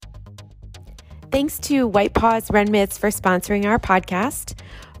Thanks to White Paws Run Mitts for sponsoring our podcast.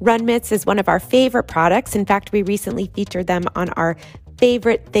 Run Mitts is one of our favorite products. In fact, we recently featured them on our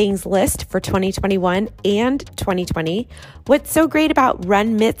favorite things list for 2021 and 2020. What's so great about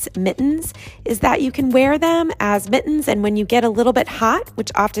Run Mitts mittens is that you can wear them as mittens, and when you get a little bit hot,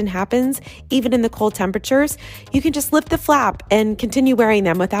 which often happens even in the cold temperatures, you can just lift the flap and continue wearing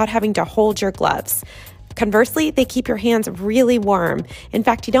them without having to hold your gloves. Conversely, they keep your hands really warm. In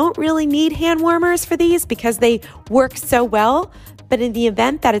fact, you don't really need hand warmers for these because they work so well. But in the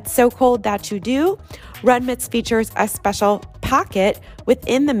event that it's so cold that you do, Run Mitts features a special pocket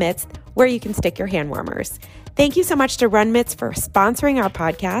within the mitts where you can stick your hand warmers. Thank you so much to Run Mitts for sponsoring our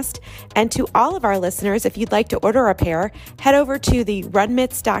podcast. And to all of our listeners, if you'd like to order a pair, head over to the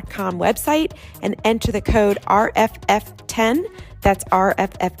runmitts.com website and enter the code RFF10. That's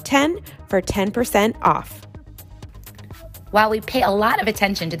RFF10 for 10% off. While we pay a lot of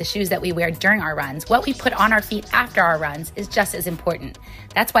attention to the shoes that we wear during our runs, what we put on our feet after our runs is just as important.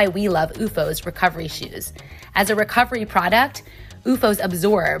 That's why we love OOFOS recovery shoes. As a recovery product, OOFOS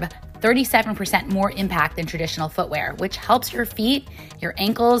absorb 37% more impact than traditional footwear, which helps your feet, your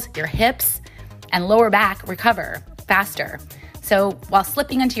ankles, your hips, and lower back recover faster. So while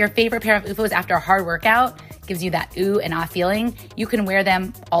slipping into your favorite pair of OOFOS after a hard workout gives you that ooh and ah feeling, you can wear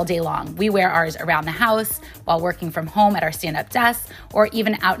them all day long. We wear ours around the house, while working from home at our stand-up desks, or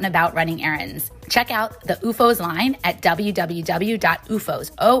even out and about running errands. Check out the OOFOS line at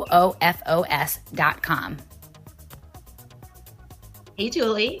www.oofos.com. Hey,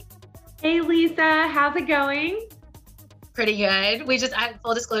 Julie. Hey, Lisa. How's it going? Pretty good.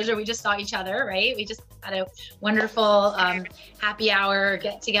 Full disclosure, we just saw each other, right? We just had a wonderful happy hour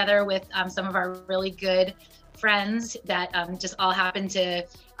get together with some of our really good friends that just all happen to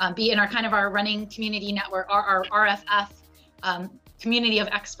be in our running community network, our RFF community of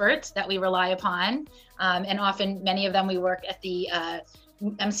experts that we rely upon. And often many of them we work at the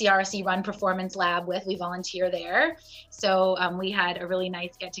MCRC Run Performance Lab with. We volunteer there. So we had a really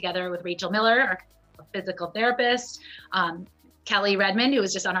nice get together with Rachel Miller, our physical therapist, Kelly Redmond, who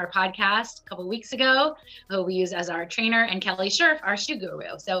was just on our podcast a couple of weeks ago, who we use as our trainer, and Kelly Scherf, our shoe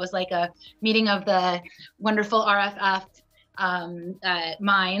guru. So it was like a meeting of the wonderful RFF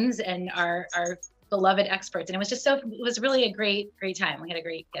minds and our beloved experts. And it was really a great time. We had a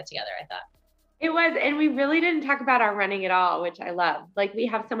great get together, I thought. It was, and we really didn't talk about our running at all, which I love. Like, we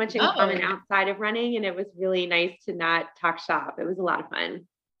have so much in common outside of running, and it was really nice to not talk shop. It was a lot of fun.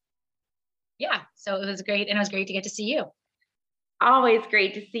 Yeah, so it was great, and it was great to get to see you. Always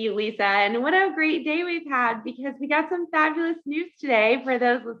great to see you, Lisa. And what a great day we've had, because we got some fabulous news today. For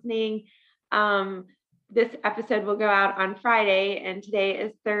those listening, this episode will go out on Friday, and today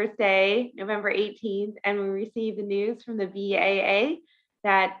is Thursday, November 18th, and we received the news from the BAA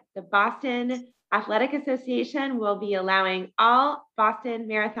that the Boston Athletic Association will be allowing all Boston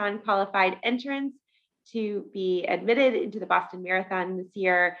Marathon qualified entrants to be admitted into the Boston Marathon this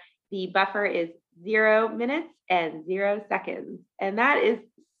year. The buffer is 0 minutes and 0 seconds. And that is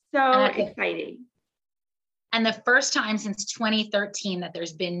so exciting. And the first time since 2013 that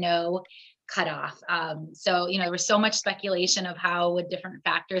there's been no cutoff. So, there was so much speculation of how would different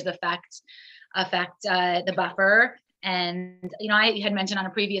factors affect the buffer. And, I had mentioned on a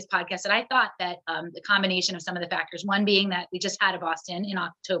previous podcast that I thought that the combination of some of the factors, one being that we just had a Boston in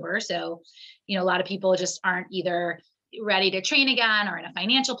October. So, a lot of people just aren't either ready to train again or in a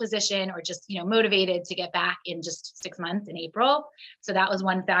financial position or just, motivated to get back in just 6 months in April. So that was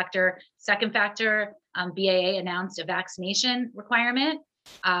one factor. Second factor, BAA announced a vaccination requirement,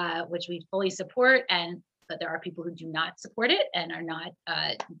 which we fully support. But there are people who do not support it and are not,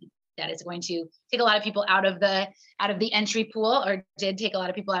 that is going to take a lot of people out of the entry pool, or did take a lot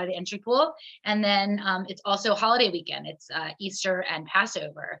of people out of the entry pool. And then it's also holiday weekend. It's Easter and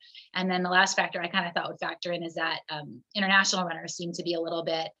Passover. And then the last factor I kind of thought would factor in is that international runners seem to be a little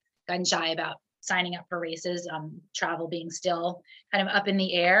bit gun shy about signing up for races, travel being still kind of up in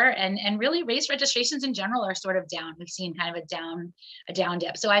the air, and really race registrations in general are sort of down. We've seen kind of a down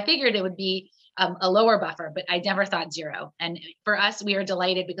dip. So I figured it would be a lower buffer, but I never thought 0. And for us, we are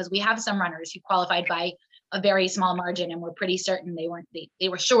delighted because we have some runners who qualified by a very small margin, and we're pretty certain they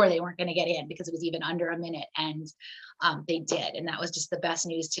were sure they weren't going to get in because it was even under a minute, and they did. And that was just the best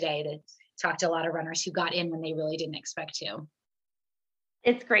news today, to talk to a lot of runners who got in when they really didn't expect to.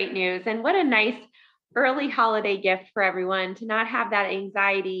 It's great news. And what a nice early holiday gift for everyone to not have that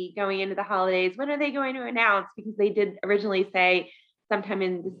anxiety going into the holidays. When are they going to announce? Because they did originally say sometime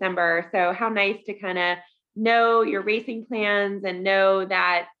in December. So how nice to kind of know your racing plans and know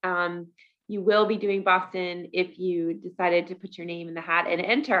that, you will be doing Boston if you decided to put your name in the hat and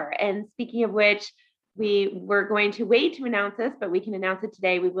enter. And speaking of which, we were going to wait to announce this, but we can announce it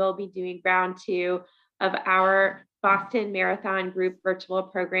today. We will be doing round 2 of our Boston Marathon Group virtual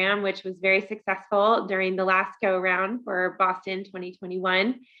program, which was very successful during the last go round for Boston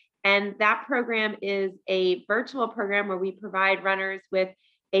 2021. And that program is a virtual program where we provide runners with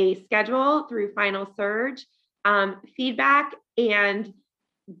a schedule through Final Surge, feedback, and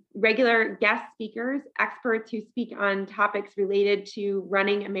regular guest speakers, experts who speak on topics related to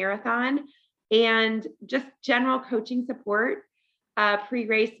running a marathon, and just general coaching support,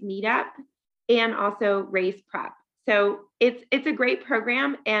 pre-race meetup, and also race prep. So it's a great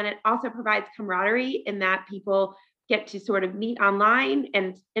program, and it also provides camaraderie in that people get to sort of meet online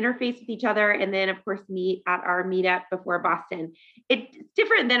and interface with each other, and then of course meet at our meetup before Boston. It's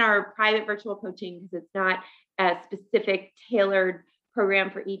different than our private virtual coaching because it's not a specific tailored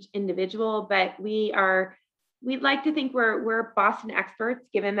program for each individual, but we'd like to think we're Boston experts,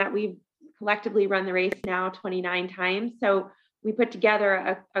 given that we've collectively run the race now 29 times. So we put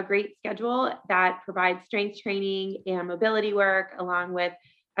together a great schedule that provides strength training and mobility work, along with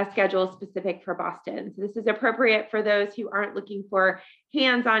a schedule specific for Boston. So this is appropriate for those who aren't looking for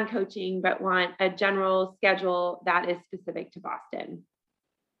hands-on coaching, but want a general schedule that is specific to Boston.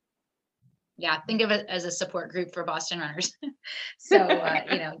 Yeah, think of it as a support group for Boston runners. So,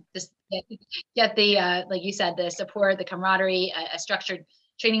 just get the, like you said, the support, the camaraderie, a structured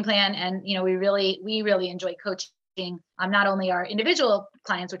training plan. And, we really enjoy coaching not only our individual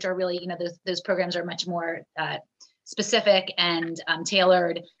clients, which are really, those programs are much more specific and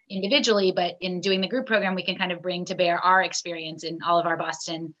tailored individually, but in doing the group program, we can kind of bring to bear our experience in all of our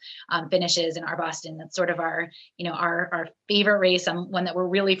Boston finishes and our Boston. That's sort of our favorite race, one that we're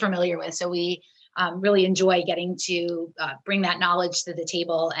really familiar with. So we really enjoy getting to bring that knowledge to the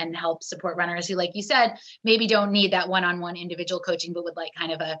table and help support runners who, like you said, maybe don't need that one-on-one individual coaching, but would like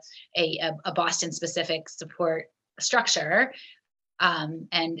kind of a Boston specific support structure.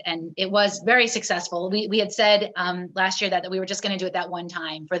 And it was very successful. We had said last year that we were just going to do it that one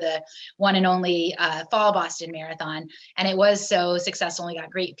time for the one and only fall Boston Marathon. And it was so successful. We got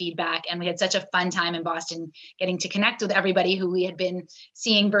great feedback, and we had such a fun time in Boston getting to connect with everybody who we had been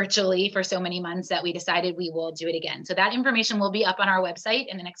seeing virtually for so many months that we decided we will do it again. So that information will be up on our website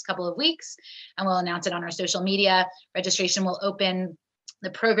in the next couple of weeks, and we'll announce it on our social media. Registration will open. The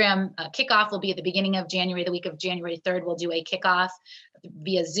program kickoff will be at the beginning of January. The week of January 3rd, we'll do a kickoff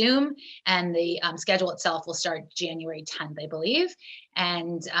via Zoom, and the schedule itself will start January 10th, I believe,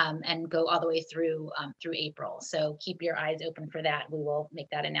 and go all the way through April. So keep your eyes open for that. We will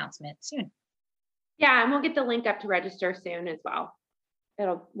make that announcement soon. Yeah, and we'll get the link up to register soon as well.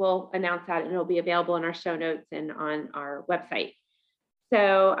 We'll announce that, and it'll be available in our show notes and on our website.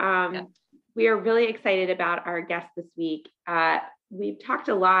 So we are really excited about our guest this week. We've talked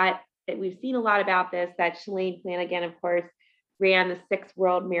a lot, we've seen a lot about this, that Shalane Flanagan, of course, ran the 6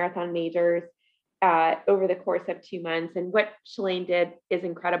 World Marathon Majors over the course of 2 months. And what Shalane did is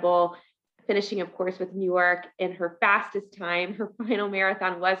incredible, finishing, of course, with Newark in her fastest time. Her final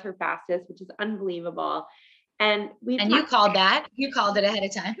marathon was her fastest, which is unbelievable. And you called that. You called it ahead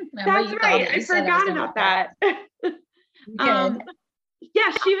of time. Remember? That's right. I forgot about that.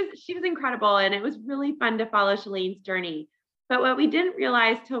 Yeah, she was incredible. And it was really fun to follow Shalane's journey. But what we didn't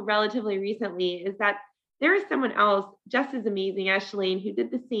realize till relatively recently is that there is someone else just as amazing as Shalane who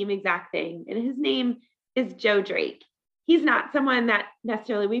did the same exact thing. And his name is Joe Drake. He's not someone that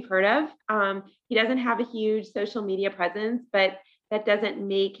necessarily we've heard of. He doesn't have a huge social media presence, but that doesn't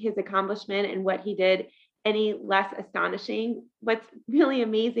make his accomplishment and what he did any less astonishing. What's really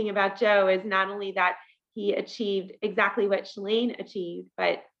amazing about Joe is not only that he achieved exactly what Shalane achieved,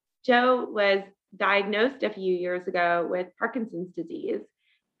 but Joe was diagnosed a few years ago with Parkinson's disease.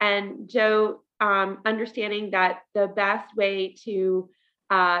 And Joe, understanding that the best way to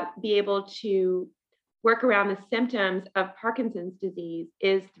be able to work around the symptoms of Parkinson's disease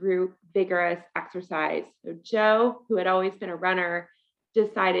is through vigorous exercise. So Joe, who had always been a runner,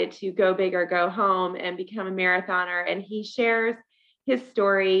 decided to go big or go home and become a marathoner. And he shares his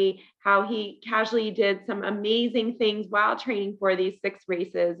story, how he casually did some amazing things while training for these 6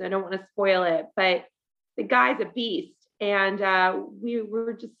 races. I don't want to spoil it, but the guy's a beast. And we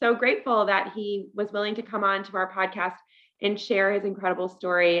were just so grateful that he was willing to come on to our podcast and share his incredible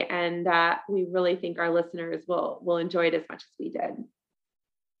story. And we really think our listeners will enjoy it as much as we did.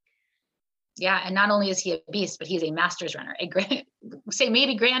 Yeah, and not only is he a beast, but he's a masters runner. Say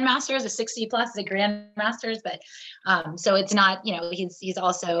maybe grandmasters, a 60 plus is a grandmasters, but so it's not, he's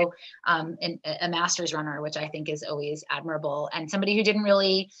also a masters runner, which I think is always admirable, and somebody who didn't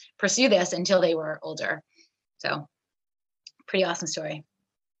really pursue this until they were older. So pretty awesome story.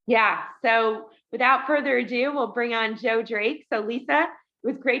 Yeah. So without further ado, we'll bring on Joe Drake. So Lisa, it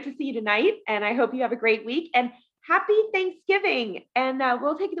was great to see you tonight, and I hope you have a great week. And happy Thanksgiving. And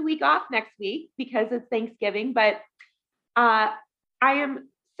we'll take the week off next week because it's Thanksgiving. But I am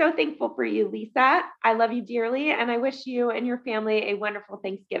so thankful for you, Lisa. I love you dearly, and I wish you and your family a wonderful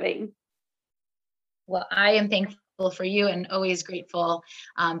Thanksgiving. Well, I am thankful for you and always grateful,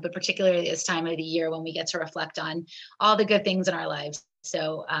 but particularly this time of the year when we get to reflect on all the good things in our lives.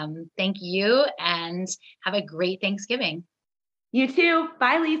 So thank you and have a great Thanksgiving. You too.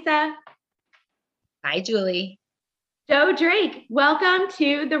 Bye, Lisa. Bye, Julie. Joe Drake, welcome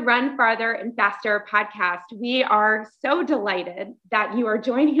to the Run Farther and Faster podcast. We are so delighted that you are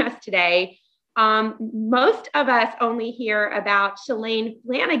joining us today. Most of us only hear about Shalane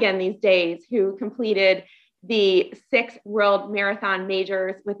Flanagan these days, who completed the 6 world marathon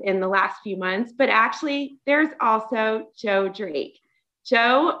majors within the last few months, but actually there's also Joe Drake.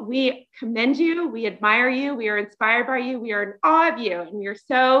 Joe, we commend you, we admire you, we are inspired by you, we are in awe of you, and we are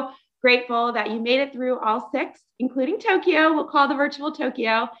so grateful that you made it through all 6, including Tokyo, we'll call the virtual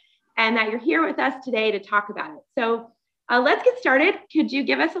Tokyo, and that you're here with us today to talk about it. So let's get started. Could you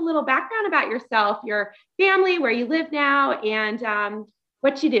give us a little background about yourself, your family, where you live now, and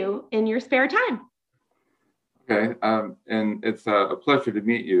what you do in your spare time? Okay, and it's a pleasure to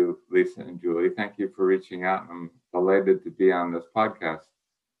meet you, Lisa and Julie. Thank you for reaching out. I'm delighted to be on this podcast.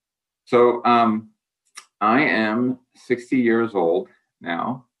 So I am 60 years old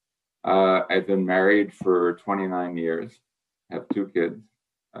now. I've been married for 29 years, have 2 kids,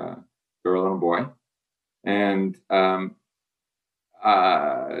 a girl and a boy. And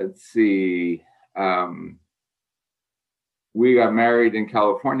let's see, we got married in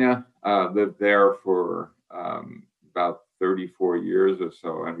California, lived there for about 34 years or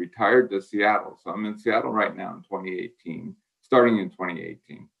so, and retired to Seattle. So I'm in Seattle right now in 2018, starting in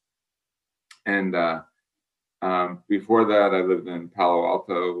 2018. And before that, I lived in Palo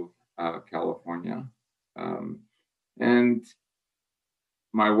Alto, California. And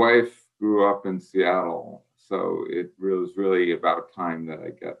my wife grew up in Seattle, so it was really about time that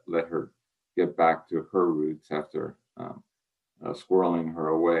I let her get back to her roots after squirreling her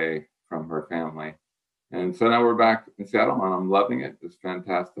away from her family. And so now we're back in Seattle, and I'm loving it. It's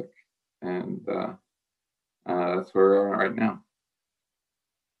fantastic. And that's where we are right now.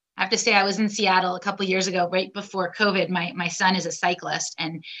 I have to say, I was in Seattle a couple of years ago, right before COVID. My son is a cyclist,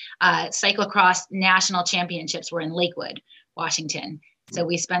 and cyclocross national championships were in Lakewood, Washington. So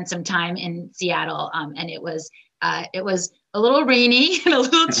we spent some time in Seattle, and it was a little rainy and a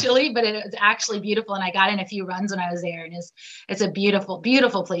little chilly, but it was actually beautiful. And I got in a few runs when I was there, and it's a beautiful,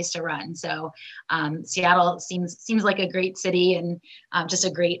 beautiful place to run. So Seattle seems like a great city, and just a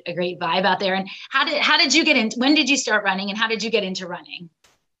great vibe out there. And how did you get in? When did you start running, and how did you get into running?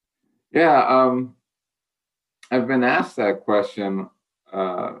 Yeah, I've been asked that question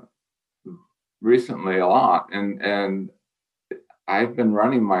recently a lot, and I've been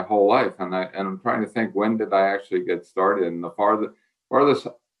running my whole life, and I'm trying to think, when did I actually get started? And the farthest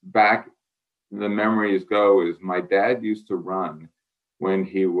back the memories go is my dad used to run when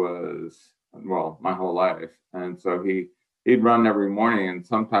he was, well, my whole life, and so he'd run every morning, and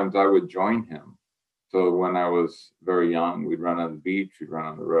sometimes I would join him. So when I was very young, we'd run on the beach, we'd run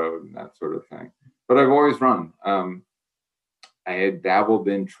on the road, and that sort of thing. But I've always run. I had dabbled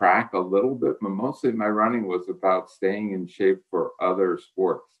in track a little bit, but mostly my running was about staying in shape for other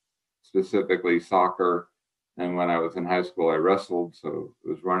sports, specifically soccer. And when I was in high school, I wrestled, so I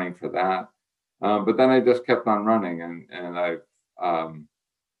was running for that. But then I just kept on running, and I've,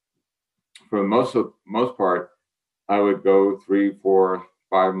 for the most part, I would go 3, 4,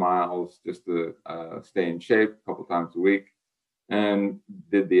 5 miles just to stay in shape a couple times a week, and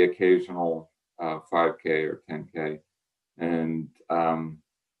did the occasional 5K or 10K, and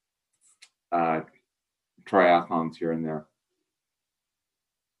triathlons here and there.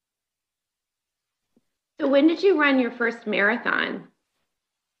 So when did you run your first marathon?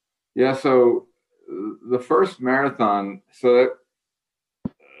 Yeah, so the first marathon, so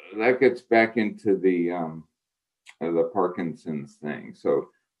that gets back into the Parkinson's thing. So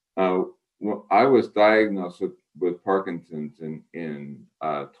I was diagnosed with Parkinson's in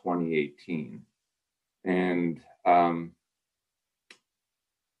 2018, and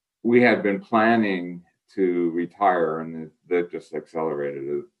we had been planning to retire, and that just accelerated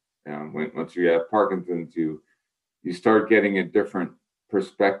it. Once you have Parkinson's, you start getting a different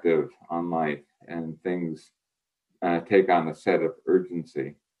perspective on life, and things take on a set of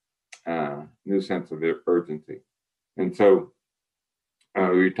urgency, new sense of urgency. And so we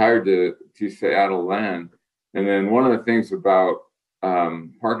retired to Seattle land. And then one of the things about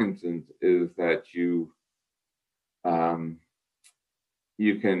Parkinson's is that you can,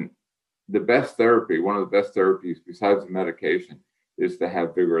 one of the best therapies besides the medication is to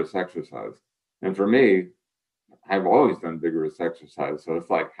have vigorous exercise. And for me, I've always done vigorous exercise. So it's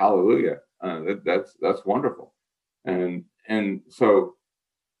like, hallelujah, that's wonderful. And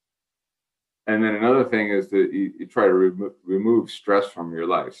then another thing is that you try to remove stress from your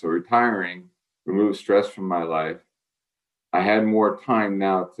life. So retiring removes stress from my life. I had more time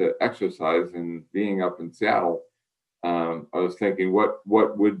now to exercise, and being up in Seattle, I was thinking, what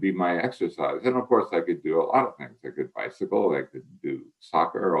would be my exercise? And of course, I could do a lot of things. I could bicycle, I could do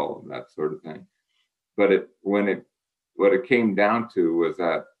soccer, all of that sort of thing. But what it came down to was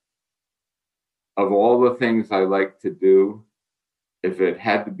that of all the things I like to do, if it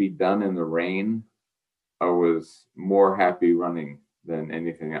had to be done in the rain, I was more happy running than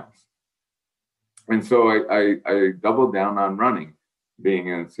anything else. And so I doubled down on running, being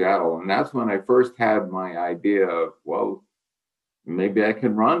in Seattle. And that's when I first had my idea of, well, maybe I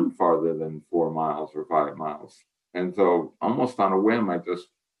can run farther than 4 miles or 5 miles. And so almost on a whim,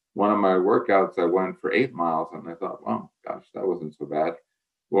 one of my workouts, I went for 8 miles, and I thought, well, gosh, that wasn't so bad.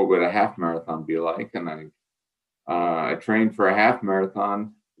 What would a half marathon be like? And I trained for a half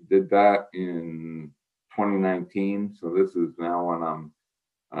marathon, did that in 2019. So this is now when I'm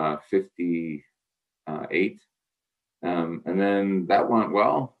 58. And then that went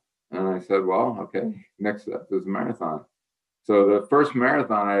well. And I said, well, okay, next up is a marathon. So the first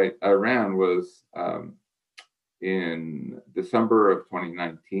marathon I ran was in December of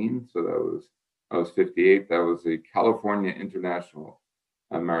 2019. So I was 58. That was the California International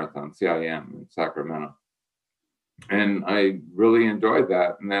Marathon, CIM, in Sacramento. And I really enjoyed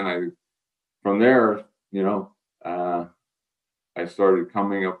that. And then from there, I started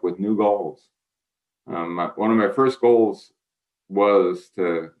coming up with new goals. One of my first goals was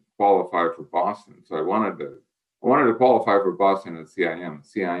to qualify for Boston. So I wanted to qualify for Boston at CIM.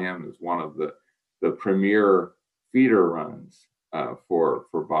 CIM is one of the premier feeder runs for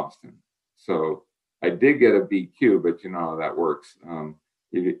Boston. So I did get a BQ, but you know how that works.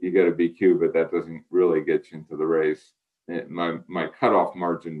 You get a BQ, but that doesn't really get you into the race. My cutoff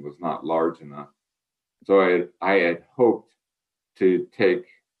margin was not large enough. So I had hoped to take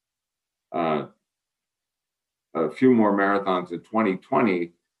a few more marathons in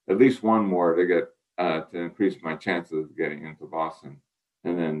 2020, at least one more to get to increase my chances of getting into Boston.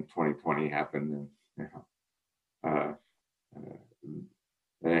 And then 2020 happened, and I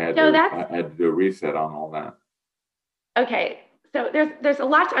had to do a reset on all that. Okay. So there's a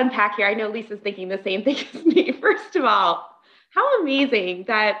lot to unpack here. I know Lisa's thinking the same thing as me. First of all, how amazing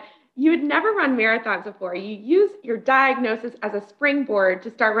that you had never run marathons before. You use your diagnosis as a springboard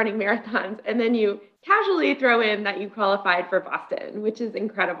to start running marathons, and then you casually throw in that you qualified for Boston, which is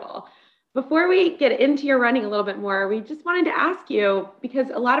incredible. Before we get into your running a little bit more, we just wanted to ask you, because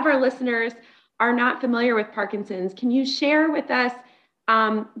a lot of our listeners are not familiar with Parkinson's, can you share with us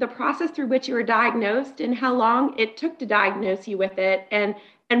the process through which you were diagnosed and how long it took to diagnose you with it, and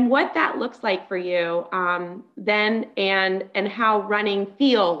what that looks like for you then, and how running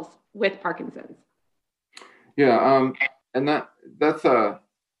feels with Parkinson's? Yeah, and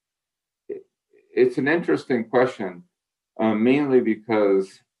it's an interesting question, mainly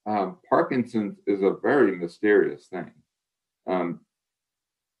because Parkinson's is a very mysterious thing.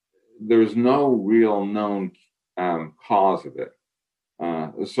 There's no real known cause of it.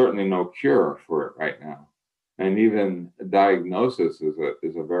 There's certainly no cure for it right now, and even diagnosis is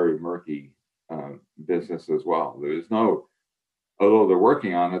a very murky business as well. Although they're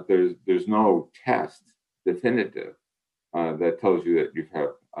working on it, there's no test definitive that tells you that you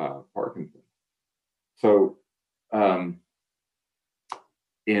have Parkinson's. So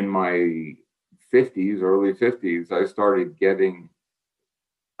in my early 50s, I started getting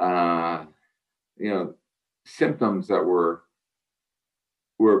symptoms that were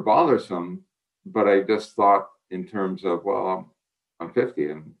bothersome, but I just thought in terms of, well, I'm 50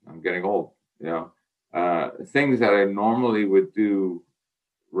 and I'm getting old, things that I normally would do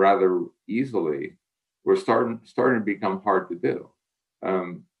rather easily were starting to become hard to do.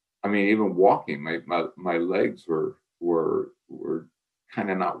 Even walking, my legs were kind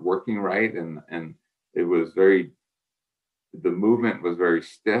of not working right, and it was the movement was very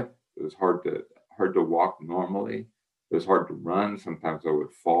stiff. It was hard to walk normally. It was hard to run. Sometimes I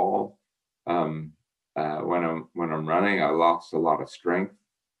would fall. When I'm running, I lost a lot of strength.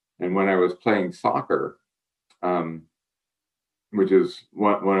 And when I was playing soccer, which is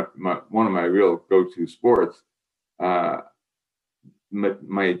one of my real go-to sports, my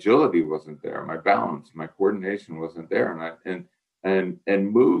agility wasn't there, my balance, my coordination wasn't there,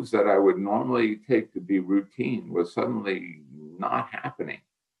 and moves that I would normally take to be routine was suddenly not happening.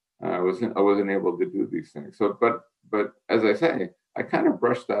 I wasn't able to do these things. So, but as I say, I kind of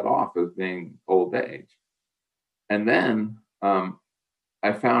brushed that off as being old age. And then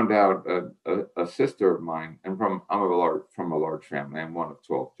I found out a sister of mine, and from a large family. I'm one of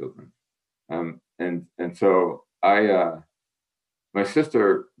 12 children, and so my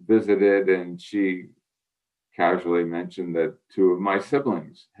sister visited, and she casually mentioned that 2 of my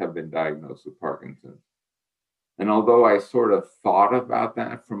siblings have been diagnosed with Parkinson's. And although I sort of thought about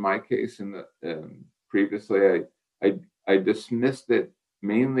that for my case previously, I dismissed it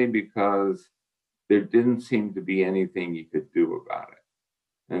mainly because there didn't seem to be anything you could do about it.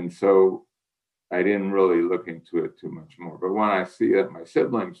 And so I didn't really look into it too much more. But when I see that my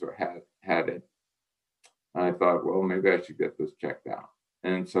siblings had it, I thought, well, maybe I should get this checked out.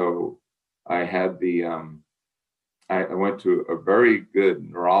 And so I had I went to a very good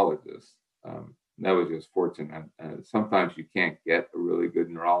neurologist. That was just fortunate. Sometimes you can't get a really good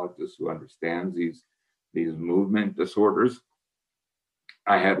neurologist who understands these movement disorders.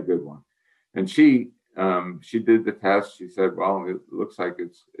 I had a good one, and she did the test. She said, "Well, it looks like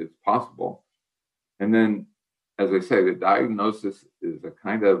it's possible." And then, as I say, the diagnosis is a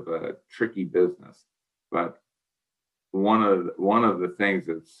kind of a tricky business. But one of the things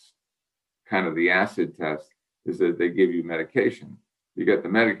that's kind of the acid test is that they give you medication. You get the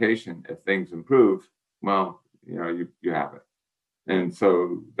medication. If things improve, well, you have it. And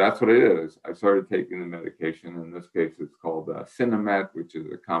so that's what it is. I started taking the medication. In this case, it's called Sinemet, which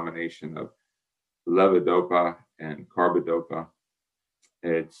is a combination of levodopa and carbidopa.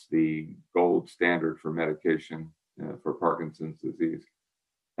 It's the gold standard for medication for Parkinson's disease.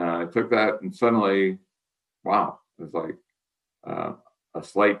 I took that, and suddenly, wow, it was like a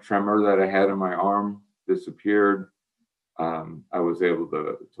slight tremor that I had in my arm disappeared. I was able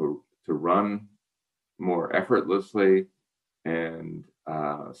to run more effortlessly, and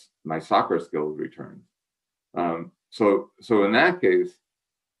my soccer skills returned. So in that case,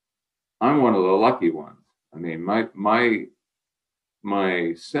 I'm one of the lucky ones. I mean,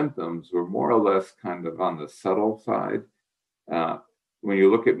 my symptoms were more or less kind of on the subtle side. When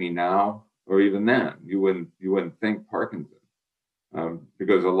you look at me now, or even then, you wouldn't think Parkinson's,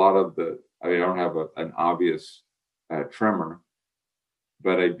 because a lot of I don't have an obvious tremor,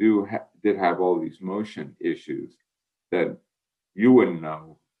 but I did have all these motion issues that you wouldn't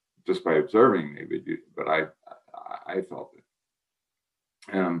know just by observing me, but I felt it.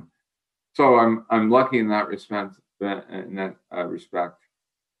 So I'm lucky in that respect.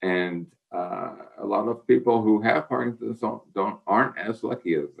 And a lot of people who have Parkinson's aren't as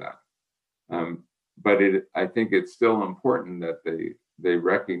lucky as that. But I think it's still important that they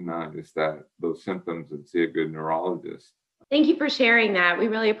recognize that those symptoms and see a good neurologist. Thank you for sharing that. We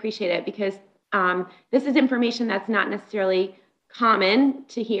really appreciate it, because this is information that's not necessarily common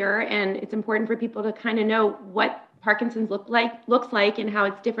to hear, and it's important for people to kind of know what Parkinson's looks like and how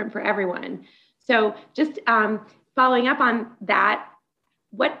it's different for everyone. So just following up on that,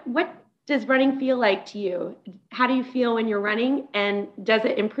 what does running feel like to you? How do you feel when you're running, and does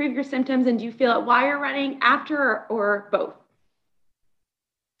it improve your symptoms, and do you feel it while you're running, after, or both?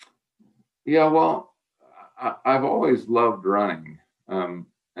 Yeah, well, I've always loved running,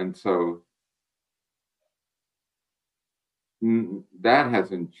 and so that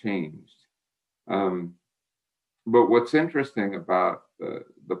hasn't changed. But what's interesting about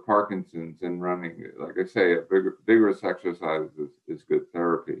the Parkinson's and running, like I say, vigorous exercise is good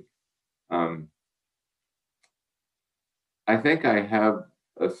therapy. I think I have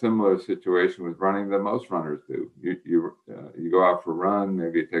a similar situation with running that most runners do. You go out for a run,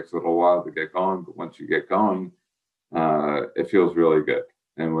 maybe it takes a little while to get going, but once you get going, it feels really good.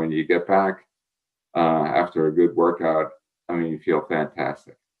 And when you get back after a good workout, I mean, you feel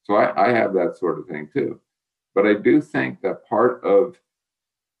fantastic. So I have that sort of thing too. But I do think that part of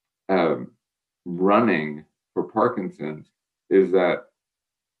running for Parkinson's is that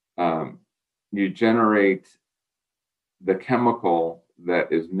you generate the chemical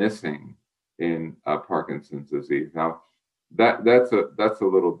that is missing in Parkinson's disease. Now, that's a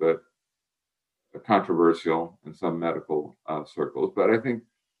little bit controversial in some medical circles, but I think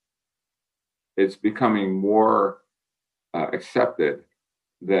it's becoming more accepted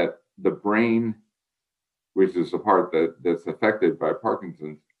that the brain which is the part that's affected by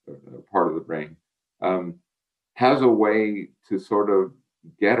Parkinson's, part of the brain, has a way to sort of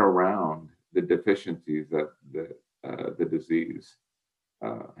get around the deficiencies that the disease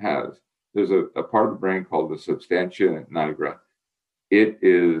has. There's a part of the brain called the substantia nigra. It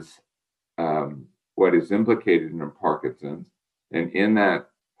is what is implicated in Parkinson's. And in that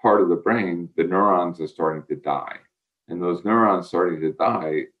part of the brain, the neurons are starting to die. And those neurons starting to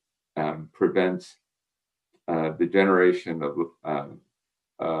die prevents the generation of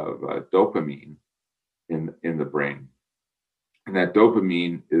dopamine in the brain. And that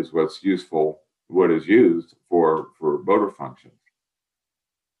dopamine is what is used for motor functions.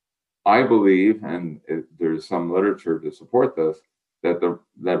 I believe, and there's some literature to support this,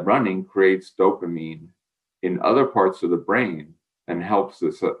 that running creates dopamine in other parts of the brain and helps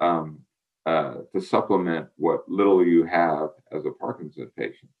to supplement what little you have as a Parkinson's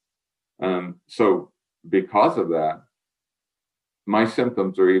patient. So because of that, my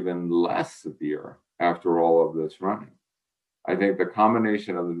symptoms are even less severe after all of this running. I think the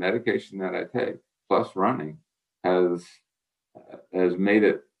combination of the medication that I take plus running has made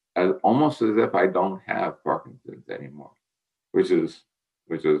it almost as if I don't have Parkinson's anymore, which is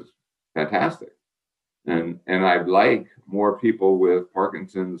fantastic. And I'd like more people with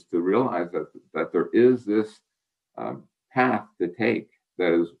Parkinson's to realize that there is this path to take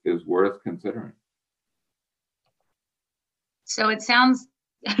that is worth considering. So it sounds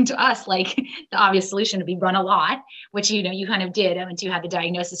to us like the obvious solution would be run a lot, which you kind of did. Once you had the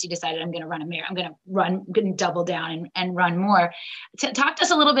diagnosis, you decided, I'm going to run a marathon. I'm going to double down and run more. Talk to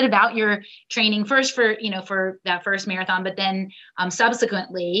us a little bit about your training first for that first marathon, but then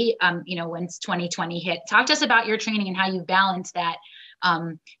subsequently, once 2020 hit, talk to us about your training and how you balance that.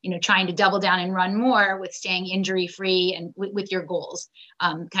 Trying to double down and run more with staying injury free and with your goals,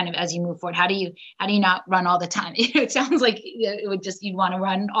 kind of as you move forward. How do you not run all the time? It sounds like you'd want to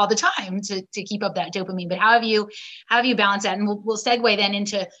run all the time to keep up that dopamine. But how have you balanced that? And we'll segue then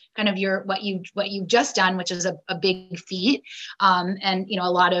into kind of what you've just done, which is a big feat, and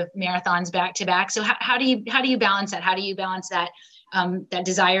a lot of marathons back to back. So how do you balance that? How do you balance that that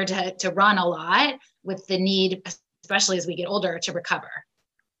desire to run a lot with the need, especially as we get older, to recover?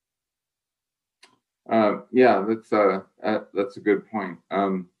 Yeah, that's a good point.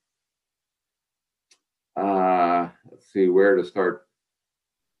 Let's see where to start.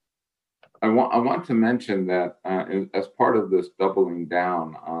 I want to mention that as part of this doubling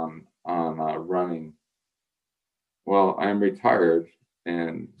down on running, well, I'm retired,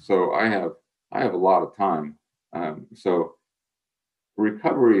 and so I have a lot of time. So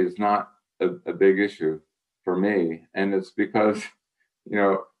recovery is not a big issue for me, and it's because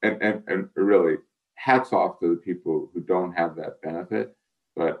and really hats off to the people who don't have that benefit.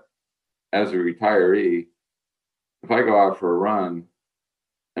 But as a retiree, if I go out for a run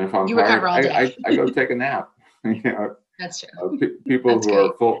and if I'm tired, I go take a nap. That's true. People who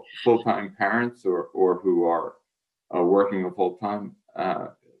are full-time parents or who are working a full-time,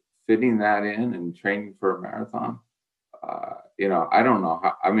 fitting that in and training for a marathon. I don't know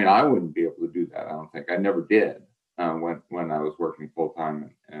how. I mean, I wouldn't be able to do that. I don't think. I never did when I was working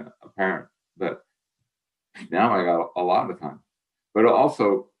full-time and a parent. But now I got a lot of time. But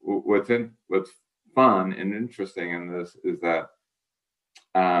also, what's fun and interesting in this is that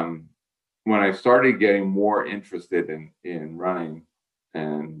when I started getting more interested in running,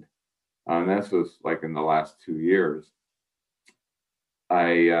 and this was like in the last 2 years,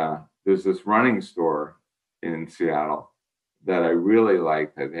 there's this running store in Seattle that I really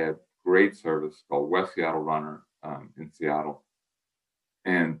liked. That had great service called West Seattle Runner in Seattle.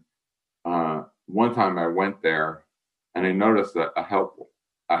 And one time I went there and I noticed a help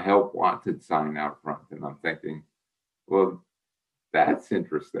wanted sign out front, and I'm thinking, well, that's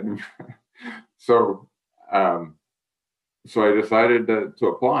interesting. So I decided to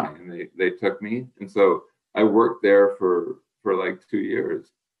apply, and they took me, and so I worked there for like 2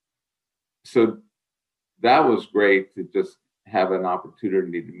 years. So that was great to just have an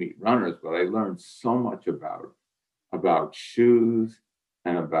opportunity to meet runners, but I learned so much about shoes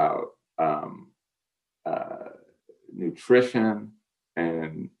and about nutrition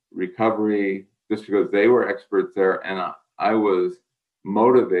and recovery, just because they were experts there, and I was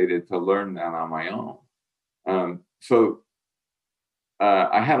motivated to learn that on my own. So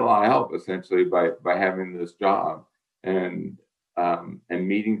I had a lot of help essentially by having this job and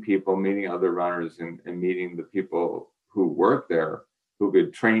meeting people, meeting other runners, and meeting the people who work there who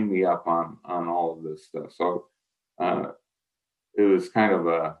could train me up on all of this stuff. So it was kind of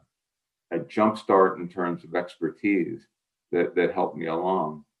a jump start in terms of expertise that helped me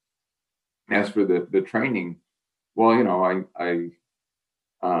along. as for the training, well, you know,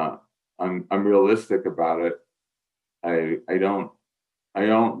 I'm realistic about it. I don't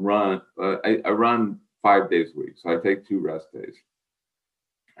run. I run 5 days a week, so I take 2 rest days.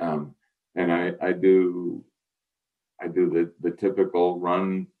 And I do the typical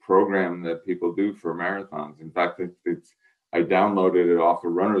run program that people do for marathons. In fact, I downloaded it off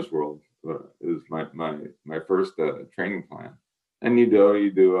of Runner's World. Is my first training plan. And you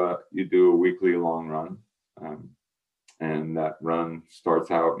do a weekly long run, and that run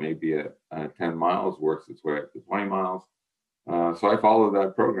starts out maybe at 10 miles, works its way up to 20 miles. So I follow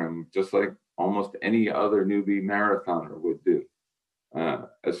that program just like almost any other newbie marathoner would do.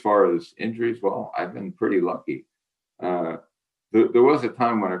 As far as injuries, well, I've been pretty lucky. There was a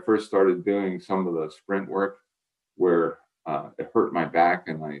time when I first started doing some of the sprint work where it hurt my back,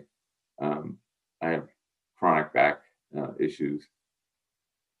 and I have chronic back issues.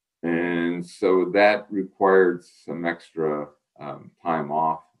 And so that required some extra time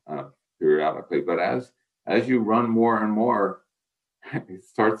off periodically. But as you run more and more, it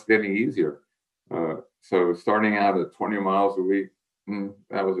starts getting easier. So starting out at 20 miles a week,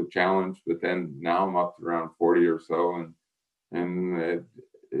 that was a challenge. But then now I'm up to around 40 or so, and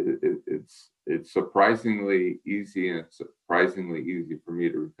it's surprisingly easy, and it's surprisingly easy for me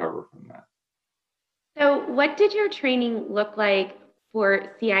to recover from that. So what did your training look like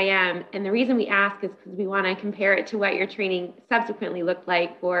for CIM? And the reason we ask is because we want to compare it to what your training subsequently looked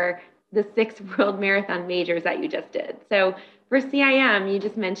like for the 6 World Marathon Majors that you just did. So for CIM, you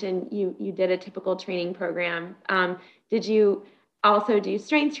just mentioned you did a typical training program. Did you also do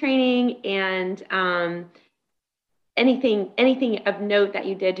strength training and anything of note that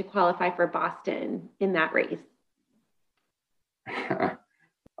you did to qualify for Boston in that race?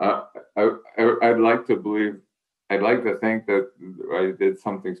 I'd like to think that I did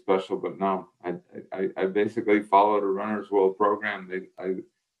something special, but no. I basically followed a Runner's World program.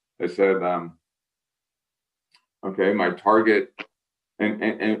 I said, okay, my target,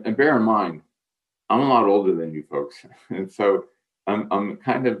 and bear in mind, I'm a lot older than you folks, and so I'm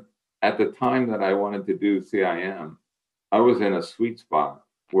kind of, at the time that I wanted to do CIM, I was in a sweet spot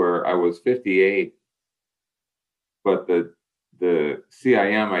where I was 58, but the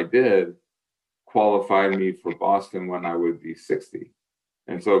CIM I did qualified me for Boston when I would be 60.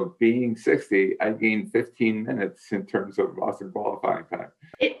 And so being 60, I gained 15 minutes in terms of Boston qualifying time.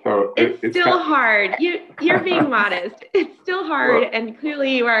 It's still hard. You're being modest. It's still hard, and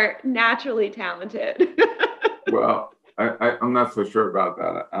clearly you are naturally talented. Well, I'm not so sure about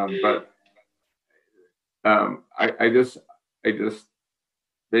that. But I just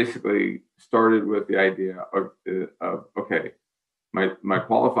basically started with the idea of okay, my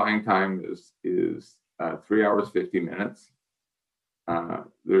qualifying time is 3 hours 50 minutes.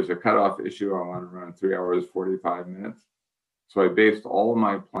 There's a cutoff issue. I want to run 3 hours 45 minutes. So I based all of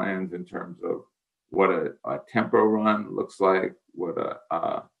my plans in terms of what a tempo run looks like, what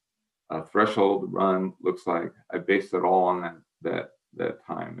a threshold run looks like. I based it all on that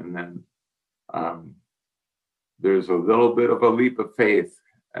time, and then there's a little bit of a leap of faith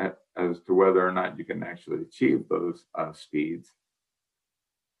as to whether or not you can actually achieve those speeds.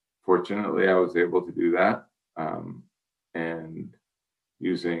 Fortunately, I was able to do that, and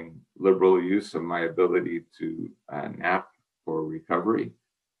using liberal use of my ability to nap for recovery,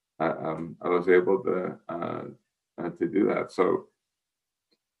 I was able to do that. So,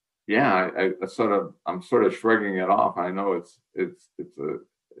 yeah, I'm sort of shrugging it off. I know it's a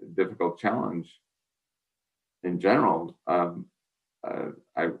difficult challenge in general. I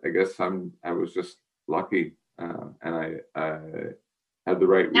guess I was just lucky, and I had the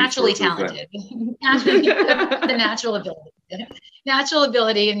right naturally talented, the natural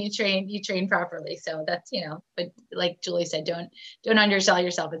ability, and you train properly. So that's, but like Julie said, don't undersell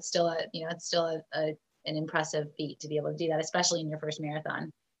yourself. It's still an impressive feat to be able to do that, especially in your first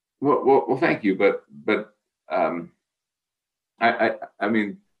marathon. Well, thank you. But I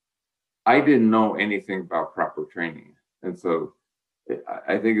mean, I didn't know anything about proper training, and so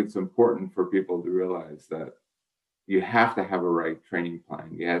I think it's important for people to realize that you have to have a right training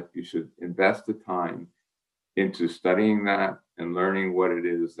plan. You should invest the time into studying that and learning what it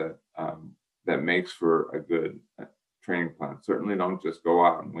is that makes for a good training plan. Certainly don't just go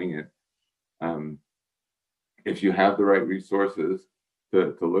out and wing it. If you have the right resources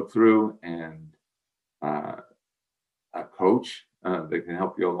to look through and a coach that can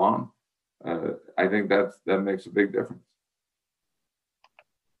help you along, I think that makes a big difference.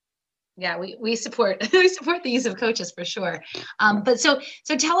 Yeah, we support the use of coaches for sure. But so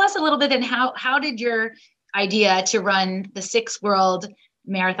tell us a little bit then, how did your idea to run the 6 World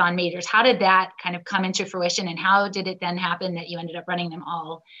marathon majors. How did that kind of come into fruition, and how did it then happen that you ended up running them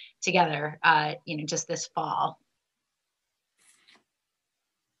all together, just this fall?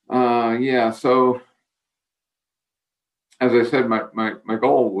 Yeah. So as I said, my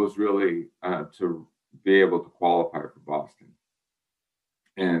goal was really to be able to qualify for Boston.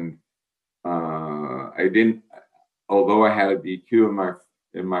 And I didn't, although I had a BQ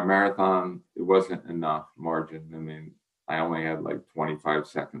in my marathon, it wasn't enough margin. I mean, I only had like 25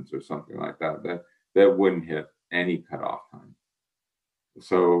 seconds or something like that. That wouldn't hit any cutoff time.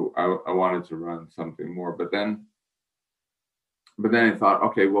 So I wanted to run something more. But then I thought,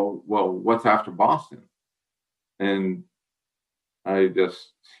 okay, well, what's after Boston? And I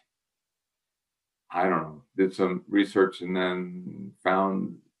don't know, did some research and then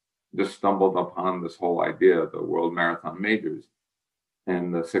just stumbled upon this whole idea of the World Marathon Majors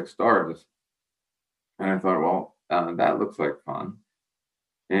and the 6 stars. And I thought, well, that looks like fun.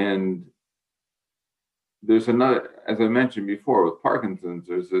 And there's another, as I mentioned before, with Parkinson's,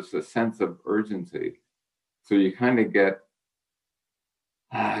 there's a sense of urgency. So you kind of get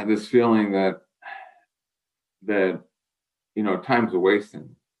this feeling that time's a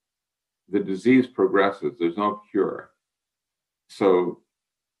wasting. The disease progresses. There's no cure. So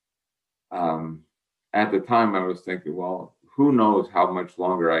at the time, I was thinking, well, who knows how much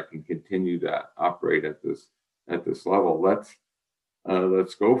longer I can continue to operate at this level? Let's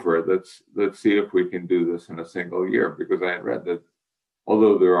go for it. Let's see if we can do this in a single year. Because I had read that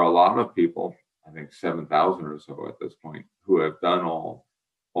although there are a lot of people, I think 7,000 or so at this point, who have done all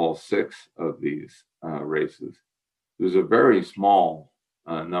 6 of these races, there's a very small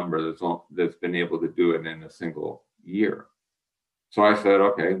number that's been able to do it in a single year. So I said,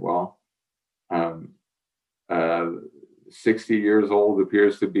 okay, well, 60 years old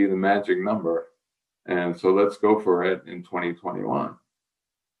appears to be the magic number. And so let's go for it in 2021.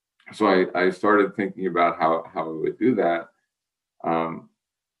 So I started thinking about how we would do that. I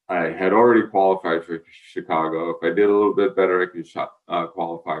had already qualified for Chicago. If I did a little bit better, I could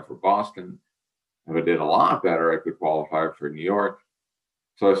qualify for Boston. If I did a lot better, I could qualify for New York.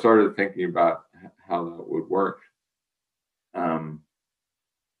 So I started thinking about how that would work. And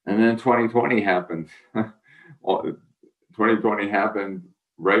then 2020 happened. 2020 happened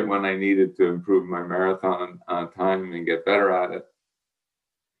right when I needed to improve my marathon time and get better at it.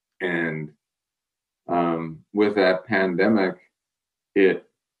 And with that pandemic, it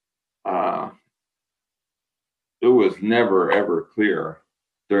was never, ever clear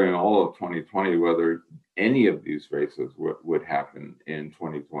during all of 2020 whether any of these races would happen in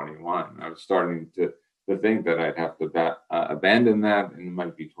 2021. I was starting to think that I'd have to abandon that, and it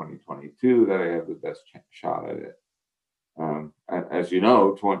might be 2022 that I have the best shot at it. As you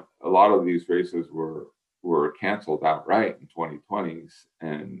know, a lot of these races were canceled outright in 2020s,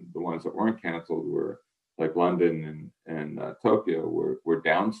 and the ones that weren't canceled were like London and Tokyo were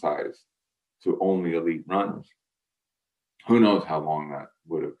downsized to only elite runners. Who knows how long that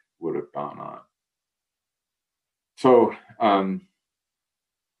would have gone on. So,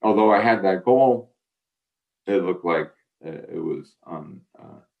 although I had that goal, it looked like it was on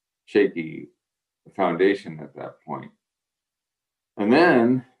shaky foundation at that point. And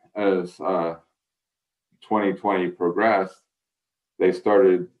then, as 2020 progressed, they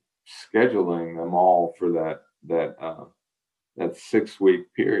started scheduling them all for that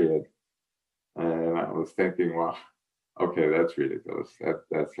 6-week period, and I was thinking, well, okay, that's ridiculous.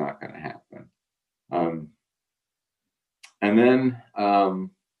 That's not going to happen. And then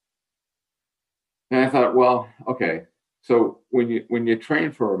I thought, well, okay. So when you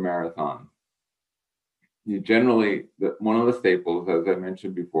train for a marathon, you generally, one of the staples, as I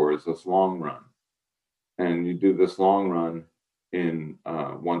mentioned before, is this long run, and you do this long run in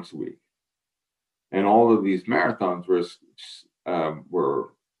once a week. And all of these marathons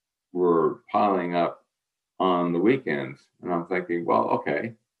were piling up on the weekends, and I'm thinking, well,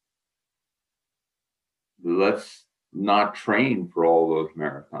 okay, let's not train for all those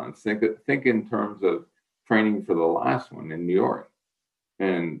marathons. Think in terms of training for the last one in New York,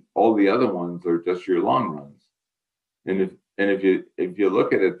 and all the other ones are just your long runs. And if you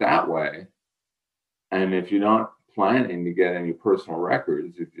look at it that way, and if you're not planning to get any personal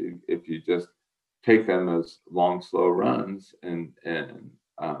records, if you just take them as long, slow runs and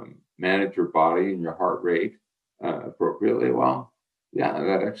manage your body and your heart rate appropriately, well, yeah,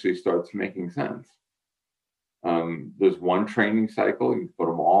 that actually starts making sense. There's one training cycle. You put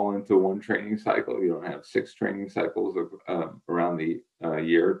them all into one training cycle. You don't have 6 training cycles around the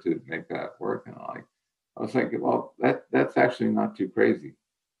year to make that work. And I was thinking, well, that's actually not too crazy.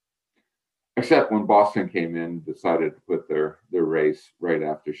 except when Boston came in, decided to put their race right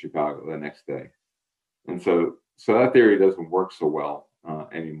after Chicago the next day. And so that theory doesn't work so well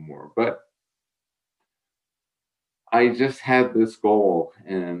anymore. But I just had this goal,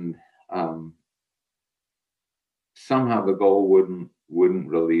 and somehow the goal wouldn't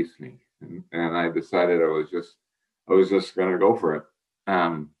release me, and I decided I was just going to go for it,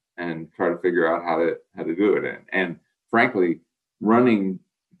 and try to figure out how to do it. And frankly, running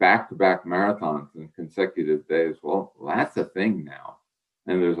back-to-back marathons in consecutive days, well, that's a thing now.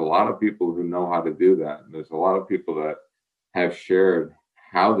 And there's a lot of people who know how to do that. And there's a lot of people that have shared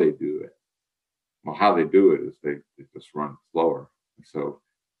how they do it. Well, how they do it is they just run slower. So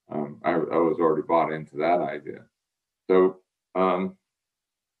I was already bought into that idea. So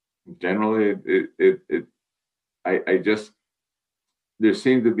generally, I just, there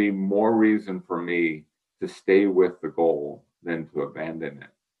seemed to be more reason for me to stay with the goal than to abandon it.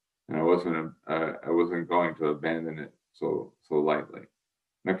 And I wasn't going to abandon it so lightly.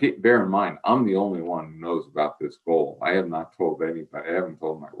 Now, bear in mind, I'm the only one who knows about this goal. I have not told anybody. I haven't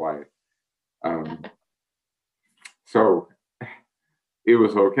told my wife. So it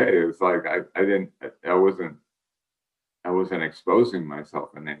was okay. It was like I wasn't exposing myself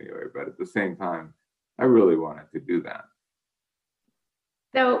in any way, but at the same time, I really wanted to do that.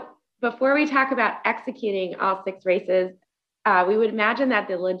 So before we talk about executing all 6 races, we would imagine that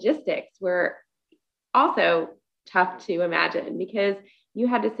the logistics were also tough to imagine, because you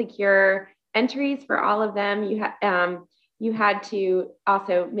had to secure entries for all of them. You had to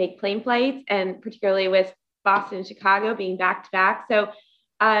also make plane flights, and particularly with Boston and Chicago being back to back. So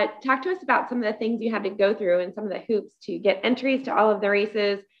talk to us about some of the things you had to go through and some of the hoops to get entries to all of the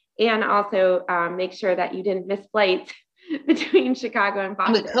races, and also make sure that you didn't miss flights between Chicago and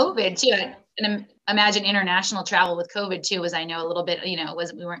Boston. With COVID too, and imagine international travel with COVID too, was, I know, a little bit, we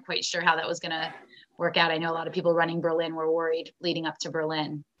weren't quite sure how that was going to work out. I know a lot of people running Berlin were worried leading up to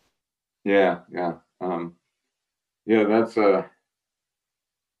Berlin. Yeah. That's all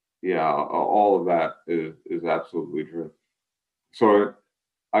of that is absolutely true. So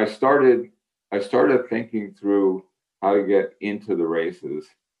I started thinking through how to get into the races,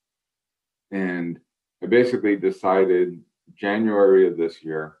 and I basically decided January of this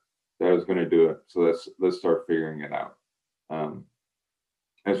year that I was going to do it. So let's start figuring it out.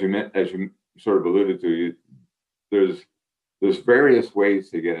 As you sort of alluded to, there's various ways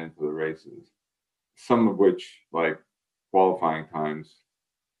to get into the races. Some of which, like qualifying times,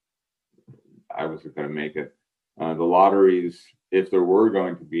 I wasn't going to make it. The lotteries, if there were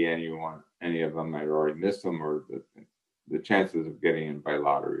going to be any of them, I'd already missed them, or the chances of getting in by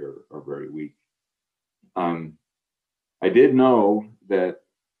lottery are very weak. I did know that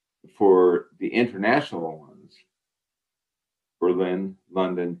for the international ones, Berlin,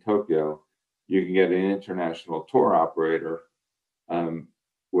 London, Tokyo, you can get an international tour operator,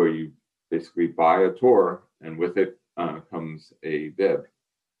 where you basically buy a tour, and with it comes a bib.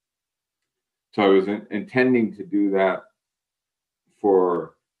 So I was intending to do that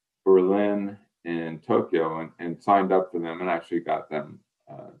for Berlin and Tokyo, and signed up for them and actually got them.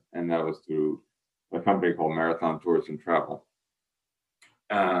 And that was through a company called Marathon Tours and Travel.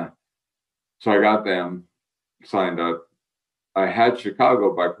 So I got them signed up. I had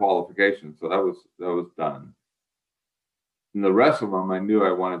Chicago by qualification, so that was done. And the rest of them, I knew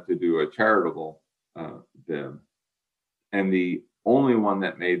I wanted to do a charitable bib. And the only one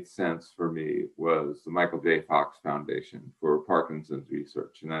that made sense for me was the Michael J. Fox Foundation for Parkinson's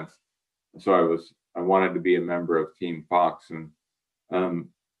Research. And I wanted to be a member of Team Fox. And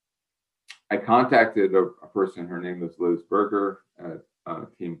I contacted a person, her name was Liz Berger at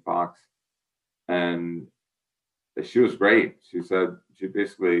Team Fox. And she was great. She said, she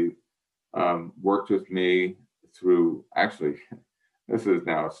basically worked with me through, actually, this is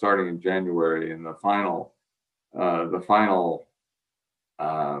now starting in January, and the final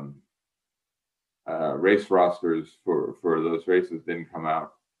race rosters for those races didn't come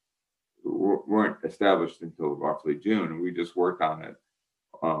out, weren't established until roughly June, and we just worked on it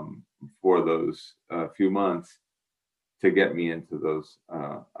for those few months to get me into those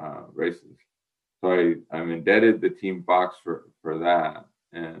races. So I'm indebted to Team Fox for that,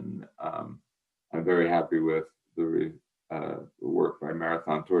 and I'm very happy with the work by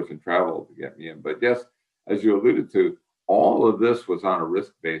Marathon Tours and Travel to get me in. But yes, as you alluded to, all of this was on a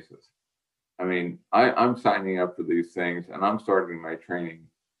risk basis. I mean, I'm signing up for these things, and I'm starting my training,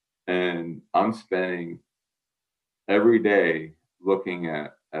 and I'm spending every day looking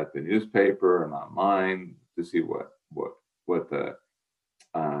at the newspaper and online to see what the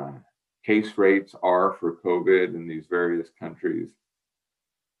case rates are for COVID in these various countries.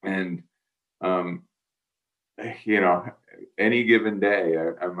 And um, you know, any given day,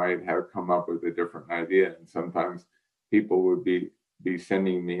 I might have come up with a different idea. And sometimes people would be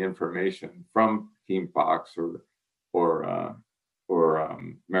sending me information from Team Fox or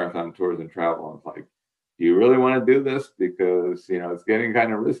Marathon Tours and Travel. It's like, do you really want to do this? Because, you know, it's getting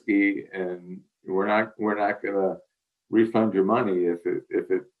kind of risky, and we're not going to refund your money if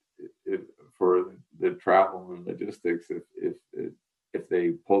for the travel and logistics if they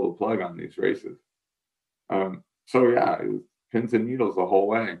pull the plug on these races. So yeah, it was pins and needles the whole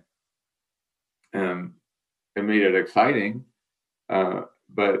way. It made it exciting,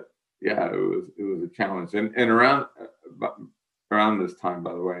 but yeah, it was a challenge. And around this time,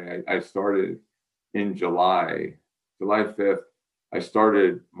 by the way, I started in July 5th. I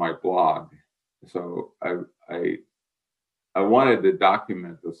started my blog, so I wanted to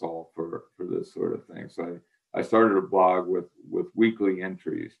document this all for this sort of thing. So I started a blog with weekly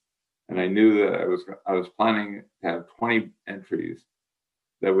entries. And I knew that I was planning to have 20 entries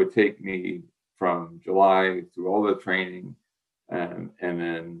that would take me from July through all the training, and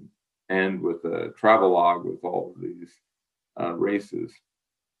then end with a travel log with all of these races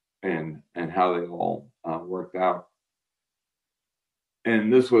and how they all worked out.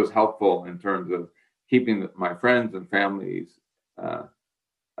 And this was helpful in terms of keeping my friends and families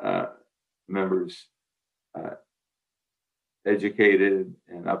members educated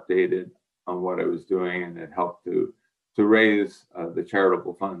and updated on what I was doing, and it helped to raise the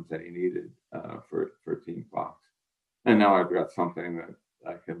charitable funds that he needed for Team Fox. And now I've got something that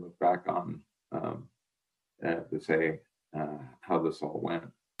I can look back on to say how this all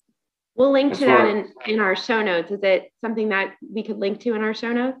went. We'll link to that in our show notes. Is it something that we could link to in our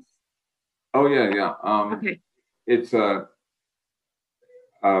show notes? Oh yeah. Okay. It's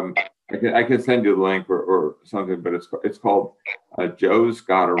I can send you the link or something, but it's called Joe's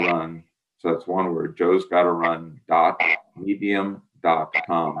Gotta Run. So that's one word, Joe's Gotta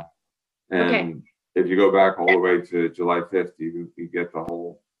Run.medium.com. And if you go back all the way to July 5th, you get the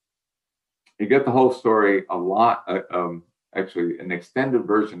whole story, a lot, actually an extended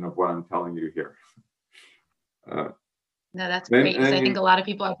version of what I'm telling you here. No, that's great. Because I think a lot of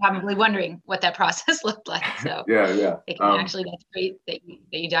people are probably wondering what that process looked like. So yeah. Actually, that's great that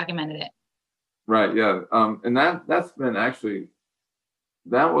you documented it. Right. Yeah. And that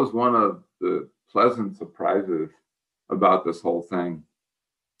was one of the pleasant surprises about this whole thing.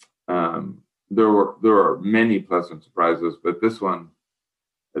 There are many pleasant surprises, but this one,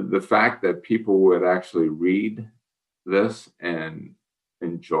 the fact that people would actually read this and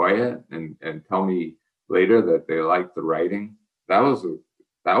enjoy it and tell me later that they liked the writing, that was a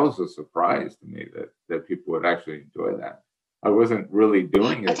surprise to me that people would actually enjoy that. I wasn't really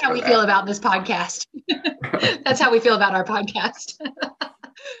doing it. That's how we feel about this podcast. That's how we feel about our podcast.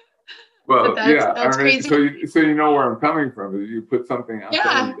 Well, that's crazy. So you know where I'm coming from. Is you put something out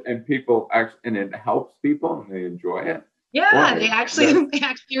there and people actually, and it helps people and they enjoy it. Yeah, they actually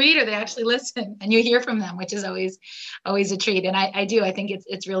read or they actually listen, and you hear from them, which is always a treat. And I think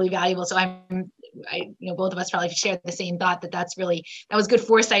it's really valuable. So both of us probably share the same thought that was good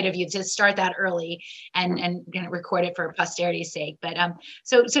foresight of you to start that early and record it for posterity's sake. But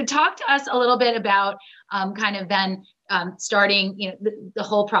so talk to us a little bit about kind of then starting the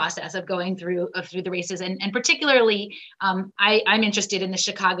whole process of going through the races, and particularly I'm interested in the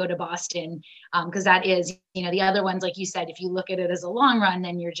Chicago to Boston because that is the other ones, like you said, if you look at it as a long run,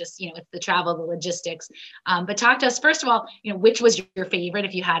 then you're just it's the travel, the logistics. But talk to us first of all, which was your favorite,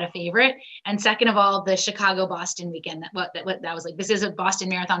 if you had a favorite, and second of all, the Chicago Boston weekend. That was like. This is a Boston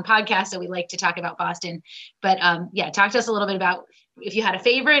Marathon podcast, so we like to talk about Boston. But talk to us a little bit about if you had a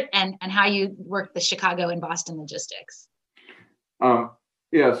favorite and how you worked the Chicago and Boston logistics. So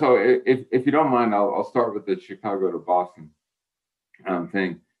if you don't mind, I'll start with the Chicago to Boston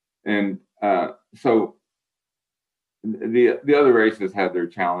thing. And so the other races had their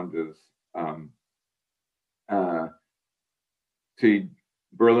challenges.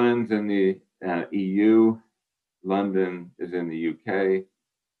 Berlin's in the EU, London is in the UK.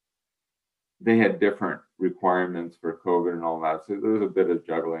 They had different requirements for COVID and all that. So there was a bit of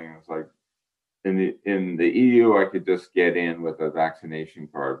juggling. It's like in the EU, I could just get in with a vaccination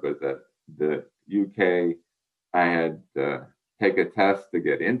card, but the UK, I had to take a test to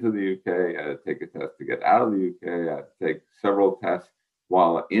get into the UK. I had to take a test to get out of the UK. I had to take several tests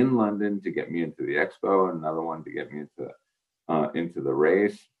while in London to get me into the expo, and another one to get me into the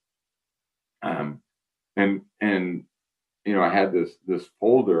race. And I had this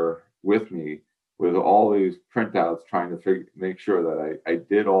folder with me with all these printouts, trying to make sure that I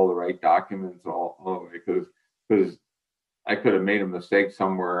did all the right documents all the way, because I could have made a mistake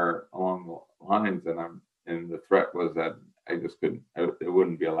somewhere along lines, and the threat was that I just couldn't, it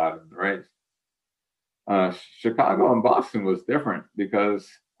wouldn't be allowed in the race. Chicago and Boston was different because,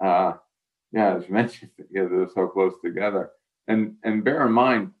 as you mentioned, they're so close together. And bear in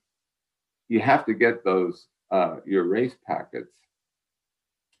mind, you have to get those your race packets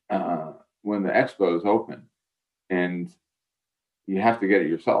when the expo is open, and you have to get it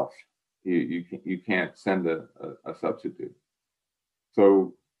yourself. You can't send a substitute.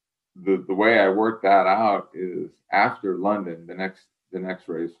 So the way I worked that out is after London, the next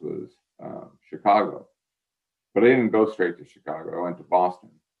race was Chicago, but I didn't go straight to Chicago. I went to Boston,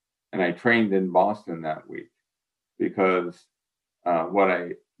 and I trained in Boston that week because what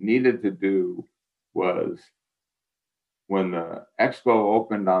I needed to do was, when the expo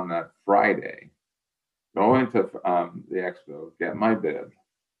opened on that Friday, go into the expo, get my bib.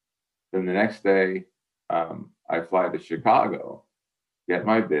 Then the next day, I fly to Chicago, get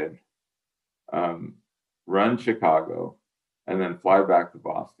my bib, run Chicago, and then fly back to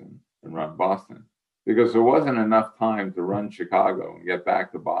Boston and run Boston. Because there wasn't enough time to run Chicago and get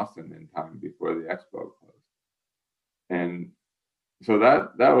back to Boston in time before the expo closed. And so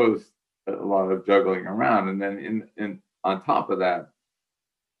that was a lot of juggling around. And then on top of that,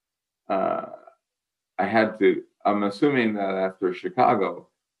 I'm assuming that after Chicago,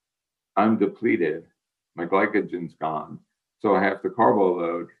 I'm depleted, my glycogen's gone, so I have to carbo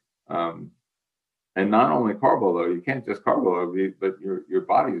load. And not only carbo load, you can't just carbo load, but your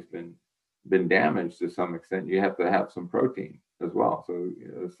body's been damaged to some extent. You have to have some protein as well. So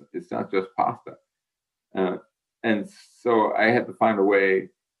it's not just pasta. And so I had to find a way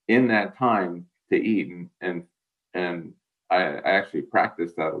in that time to eat, and I actually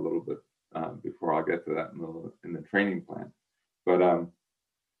practiced that a little bit before I'll get to that in the training plan. But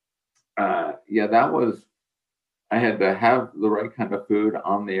that was, I had to have the right kind of food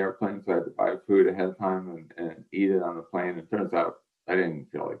on the airplane, so I had to buy food ahead of time and eat it on the plane. It turns out I didn't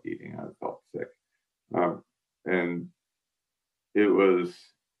feel like eating. I felt sick, and it was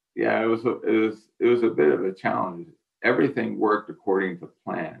a bit of a challenge. Everything worked according to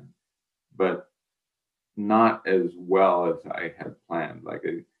plan, but not as well as I had planned. Like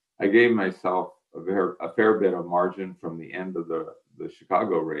I gave myself a fair bit of margin from the end of the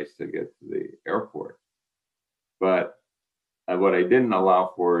Chicago race to get to the airport. But what I didn't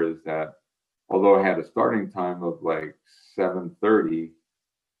allow for is that, although I had a starting time of like 7:30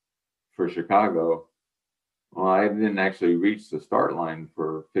 for Chicago, well, I didn't actually reach the start line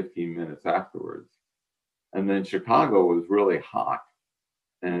for 15 minutes afterwards. And then Chicago was really hot,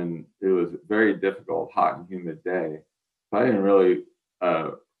 and it was a very difficult, hot and humid day. So I didn't really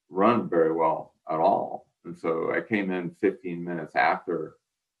run very well at all. And so I came in 15 minutes after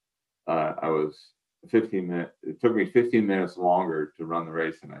it took me 15 minutes longer to run the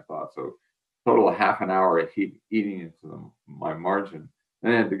race than I thought. So total of half an hour of eating into my margin.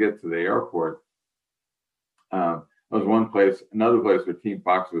 Then I had to get to the airport. That was one place. Another place where Team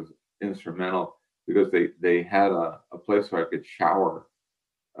Fox was instrumental, because they had a place where I could shower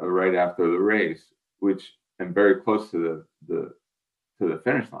right after the race, which I'm very close to the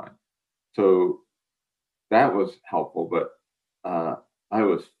finish line. So that was helpful, but I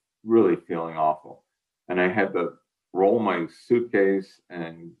was really feeling awful. And I had to roll my suitcase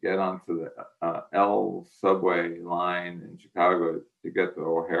and get onto the L subway line in Chicago to get to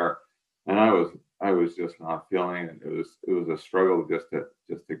O'Hare. And I was just not feeling it. It was a struggle just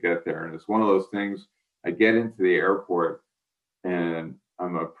to get there. And it's one of those things, I get into the airport and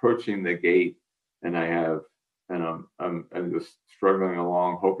I'm approaching the gate, and I'm just struggling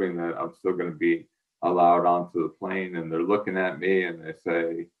along, hoping that I'm still going to be allowed onto the plane. And they're looking at me and they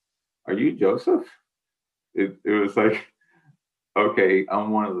say, "Are you Joseph?" It was like, okay,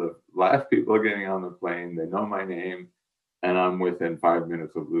 I'm one of the last people getting on the plane. They know my name, and I'm within 5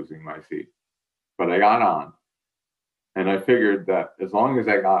 minutes of losing my seat. But I got on, and I figured that as long as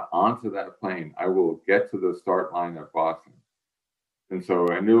I got onto that plane, I will get to the start line at Boston. And so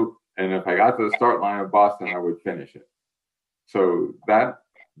I knew, and if I got to the start line of Boston, I would finish it. So that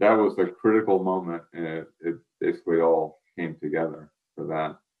was a critical moment, and it basically all came together for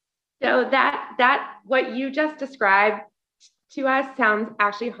that. So that what you just described to us sounds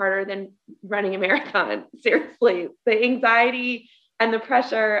actually harder than running a marathon. Seriously, the anxiety and the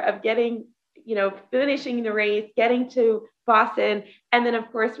pressure of getting, finishing the race, getting to Boston, and then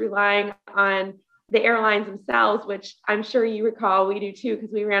of course relying on the airlines themselves, which I'm sure you recall we do too,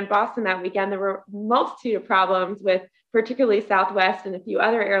 because we ran Boston that weekend. There were a multitude of problems with particularly Southwest and a few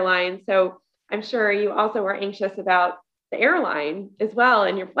other airlines. So I'm sure you also were anxious about the airline as well,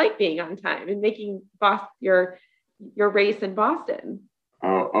 and your flight being on time and making your race in Boston.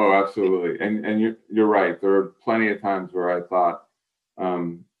 Oh, absolutely. And you're right. There are plenty of times where I thought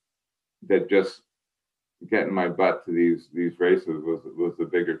that just getting my butt to these races was the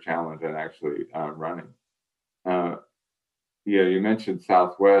bigger challenge than actually running. Yeah, you mentioned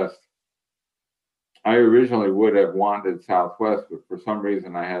Southwest. I originally would have wanted Southwest, but for some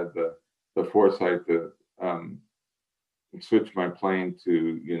reason I had the foresight to switch my plane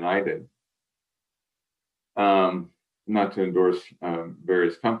to United. Not to endorse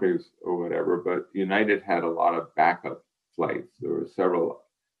various companies or whatever, but United had a lot of backup flights. There were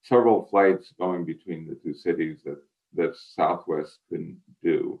several flights going between the two cities that Southwest couldn't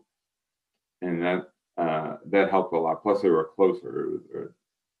do, and that helped a lot. Plus, they were closer,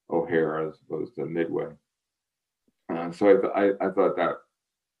 O'Hare as opposed to Midway. So I thought that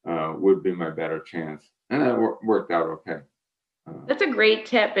would be my better chance, and that worked out okay. That's a great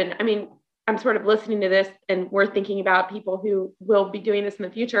tip, and I mean, I'm sort of listening to this, and we're thinking about people who will be doing this in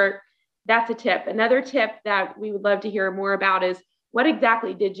the future. That's a tip. Another tip that we would love to hear more about is, what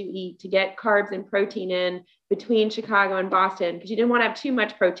exactly did you eat to get carbs and protein in between Chicago and Boston? Because you didn't want to have too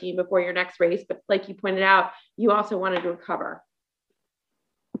much protein before your next race, but like you pointed out, you also wanted to recover.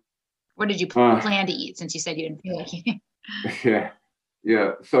 What did you plan to eat, since you said you didn't feel like eating?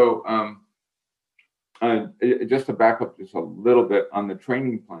 Yeah. So just to back up just a little bit on the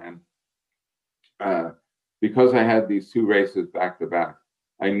training plan, because I had these two races back to back,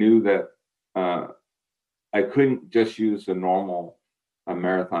 I knew that I couldn't just use the normal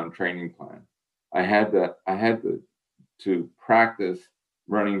marathon training plan. I had to practice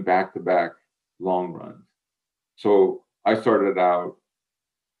running back to back long runs. So I started a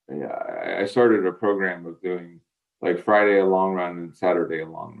program of doing like Friday a long run and Saturday a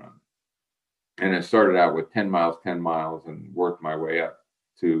long run. And I started out with 10 miles, and worked my way up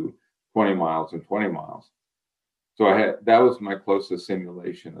to 20 miles and 20 miles. So that was my closest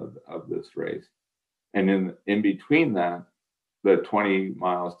simulation of this race. And in between that, the 20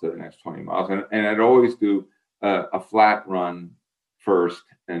 miles to the next 20 miles. And I'd always do a flat run first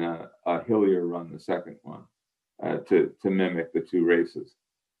and a hillier run the second one to mimic the two races.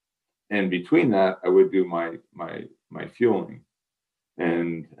 And between that, I would do my fueling.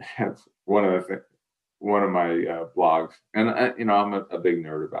 And that's one of my blogs. And I'm a big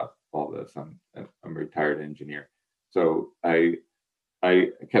nerd about all this. I'm a retired engineer. So I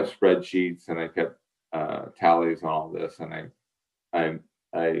kept spreadsheets, and I kept tallies on all this, and I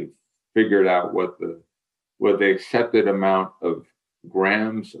figured out what the accepted amount of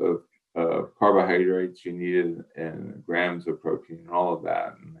grams of carbohydrates you needed and grams of protein and all of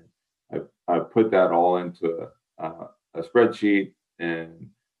that. And I put that all into a spreadsheet and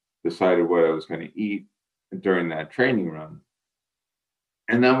decided what I was going to eat during that training run.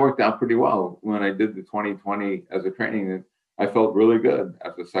 And that worked out pretty well. When I did the 2020 as a training, I felt really good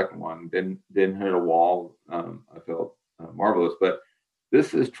after the second one. Didn't hit a wall. I felt marvelous. But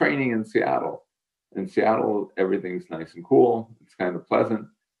this is training in Seattle. In Seattle, everything's nice and cool. It's kind of pleasant.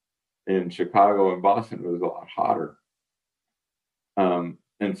 In Chicago and Boston, it was a lot hotter. And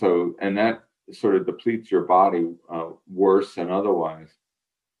that sort of depletes your body worse than otherwise.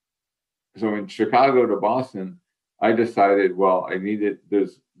 So in Chicago to Boston, I decided, well,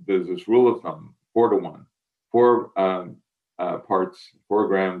 there's this rule of thumb, 4-to-1, 4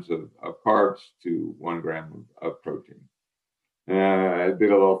 grams of carbs to 1 gram of protein. And I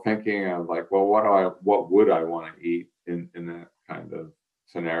did a little thinking. I was like, well, what would I want to eat in that kind of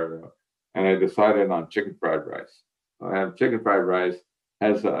scenario? And I decided on chicken fried rice. Chicken fried rice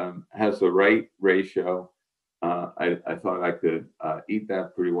has the right ratio. I thought I could eat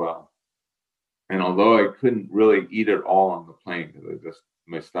that pretty well. And although I couldn't really eat it all on the plane because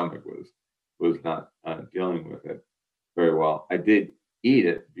my stomach was not dealing with it very well, I did eat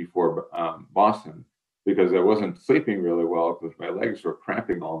it before Boston because I wasn't sleeping really well because my legs were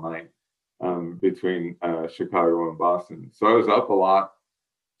cramping all night between Chicago and Boston. So I was up a lot.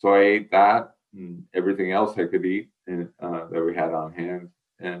 So I ate that and everything else I could eat that we had on hand.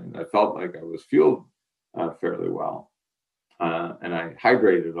 And I felt like I was fueled fairly well. And I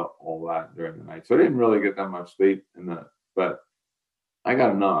hydrated all that during the night. So I didn't really get that much sleep but I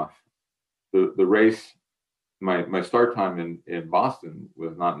got enough. The race, my start time in Boston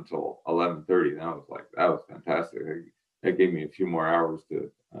was not until 11:30. That was fantastic. That gave me a few more hours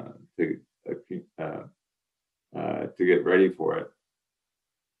to get ready for it.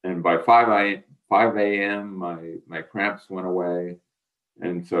 And by 5 a.m. my cramps went away.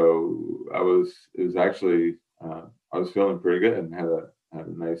 And so I was feeling pretty good and had a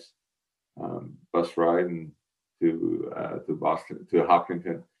nice bus ride to Boston, to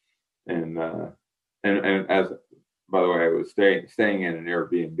Hopkinton, and as by the way, I was staying in an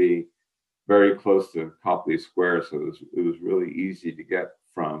Airbnb very close to Copley Square, so it was really easy to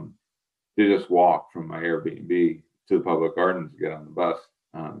just walk from my Airbnb to the public gardens to get on the bus.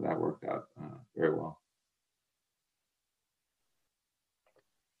 That worked out very well.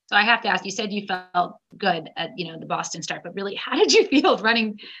 So I have to ask, you said you felt good at, the Boston start, but really, how did you feel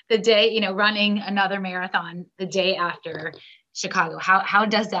running the day, running another marathon the day after Chicago? How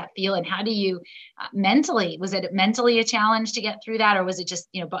does that feel? And how do you mentally, was it mentally a challenge to get through that? Or was it just,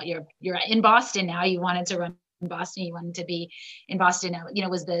 but you're in Boston now, you wanted to run in Boston, you wanted to be in Boston,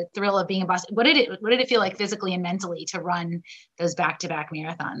 was the thrill of being in Boston. What did it feel like physically and mentally to run those back-to-back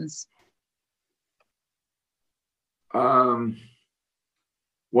marathons?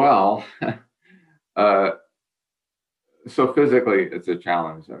 Well, so physically it's a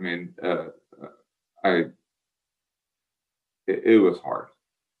challenge. I mean, it was hard.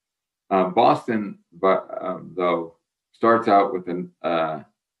 Boston, but though, starts out with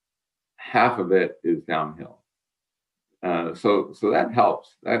half of it is downhill. So that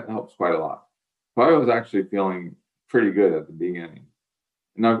helps. That helps quite a lot. So I was actually feeling pretty good at the beginning.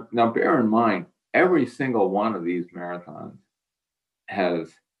 Now bear in mind, every single one of these marathons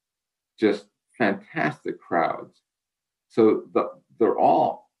has just fantastic crowds. So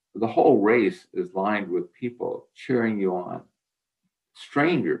the whole race is lined with people cheering you on.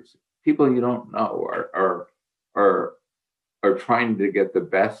 Strangers, people you don't know, are trying to get the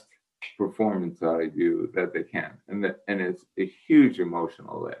best performance out of you that they can, and it's a huge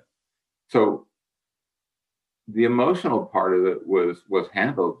emotional lift. So the emotional part of it was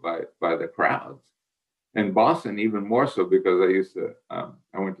handled by the crowds. And Boston even more so, because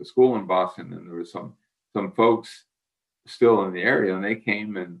I went to school in Boston, and there was some folks still in the area, and they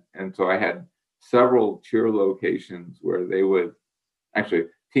came, and so I had several cheer locations where they would actually,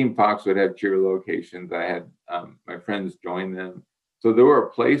 Team Fox would have cheer locations. I had my friends join them. So there were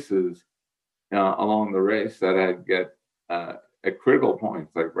places along the race that I'd get at critical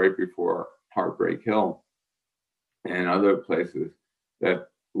points, like right before Heartbreak Hill, and other places that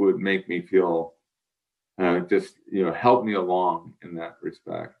would make me feel just help me along in that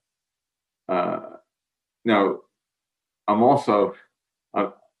respect. Now, I'm also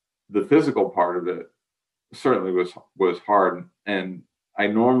the physical part of it certainly was hard, and I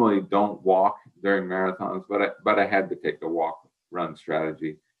normally don't walk during marathons, but I had to take the walk-run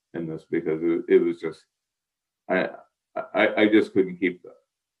strategy in this because it was just I just couldn't keep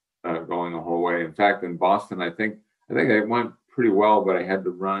going the whole way. In fact, in Boston, I think I went pretty well, but I had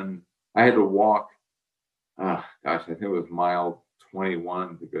to walk. I think it was mile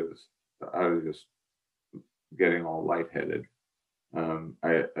 21 because I was just getting all lightheaded.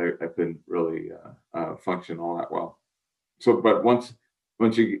 I couldn't really function all that well. So, but once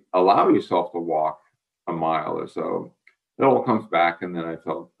you allow yourself to walk a mile or so, it all comes back, and then I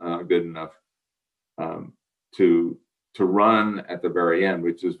felt good enough to run at the very end,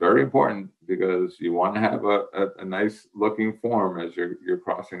 which is very important because you want to have a nice looking form as you're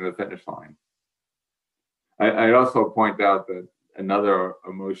crossing the finish line. I'd also point out that another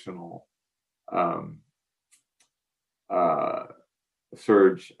emotional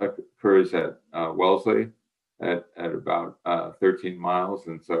surge occurs at Wellesley at about 13 miles.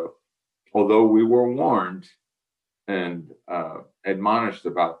 And so, although we were warned and admonished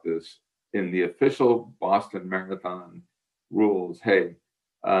about this in the official Boston Marathon rules, hey,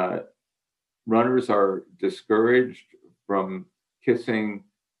 runners are discouraged from kissing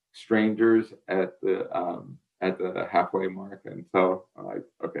strangers at the halfway mark. And so I'm like,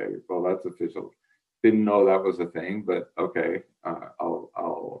 okay, well, that's official. Didn't know that was a thing, but okay,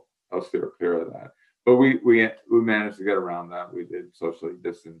 I'll steer clear of that. But we managed to get around that. We did socially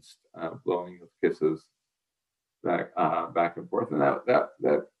distanced blowing of kisses back and forth, and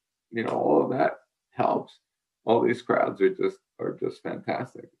that all of that helps. All these crowds are just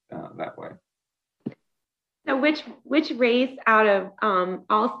fantastic that way. So which race out of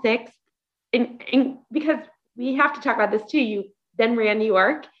all six, and because we have to talk about this too, you then ran New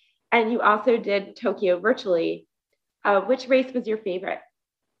York and you also did Tokyo virtually. Which race was your favorite?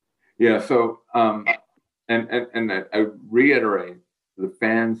 Yeah, so and I reiterate, the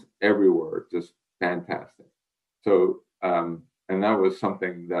fans everywhere just fantastic. So and that was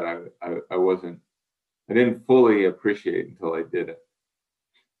something that I didn't fully appreciate until I did it.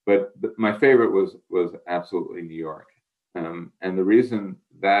 But my favorite was absolutely New York. And the reason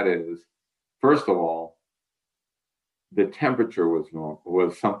that is, first of all, the temperature was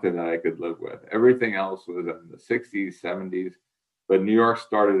something that I could live with. Everything else was in the 60s, 70s, but New York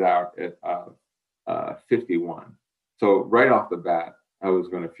started out at 51. So right off the bat, I was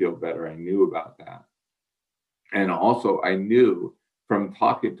going to feel better. I knew about that. And also I knew from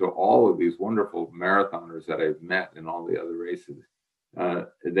talking to all of these wonderful marathoners that I've met in all the other races,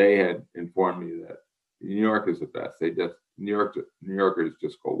 they had informed me that New York is the best. New Yorkers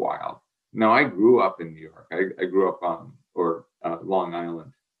just go wild. Now, I grew up in New York. I grew up on Long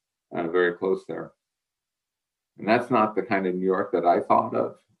Island, very close there. And that's not the kind of New York that I thought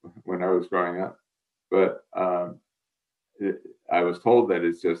of when I was growing up. But I was told that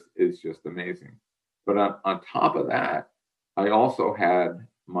it's just amazing. But on top of that, I also had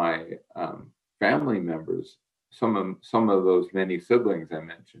my family members, some of those many siblings I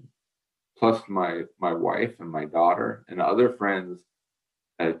mentioned, plus my wife and my daughter and other friends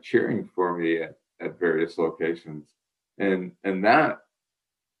cheering for me at various locations, and that,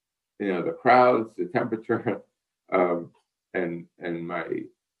 the crowds, the temperature, and my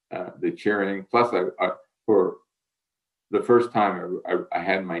the cheering. Plus, I for the first time I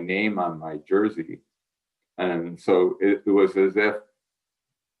had my name on my jersey, and so it was as if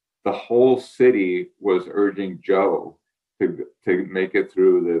the whole city was urging Joe to make it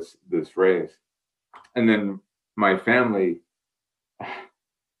through this race. And then my family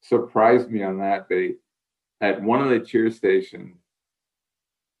surprised me on that. They, at one of the cheer stations,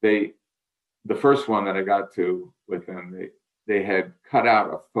 the first one that I got to with them, they had cut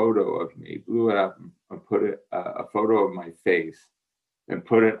out a photo of me, blew it up and put it a photo of my face and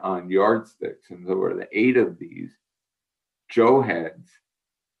put it on yardsticks. And there were the 8 of these Joe heads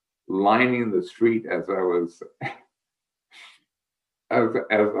lining the street as I was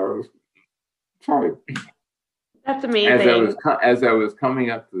sorry. That's amazing. As I was coming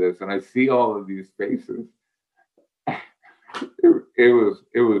up to this, and I see all of these faces, it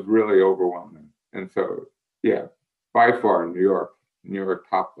was really overwhelming. And so, yeah, by far, New York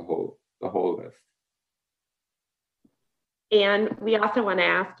topped the whole list. And we also want to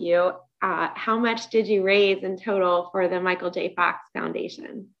ask you, how much did you raise in total for the Michael J. Fox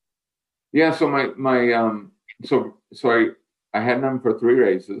Foundation? Yeah, so I had them for 3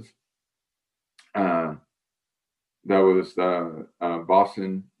 races. That was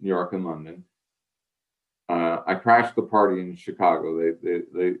Boston, New York, and London. I crashed the party in Chicago.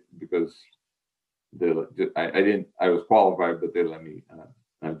 They because I was qualified, but they let me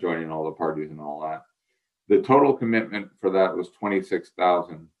join in all the parties and all that. The total commitment for that was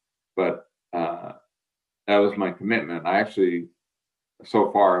 $26,000, but that was my commitment. I actually,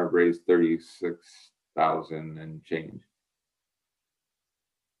 so far, I've raised $36,000 and change.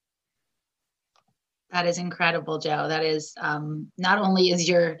 That is incredible, Joe. That is not only is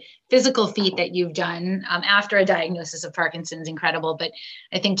your physical feat that you've done after a diagnosis of Parkinson's incredible, but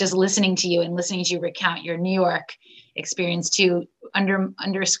I think just listening to you and listening to you recount your New York experience too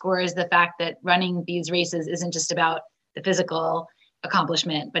underscores the fact that running these races isn't just about the physical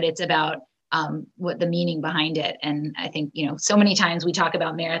accomplishment, but it's about what the meaning behind it. And I think, so many times we talk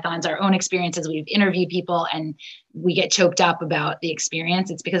about marathons, our own experiences, we've interviewed people and we get choked up about the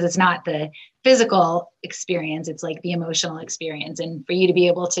experience. It's because it's not the physical experience, it's like the emotional experience. And for you to be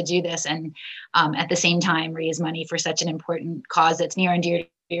able to do this and at the same time raise money for such an important cause that's near and dear to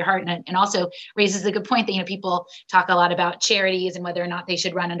your heart, and also raises the good point that people talk a lot about charities and whether or not they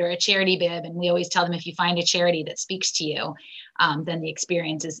should run under a charity bib, and we always tell them if you find a charity that speaks to you, then the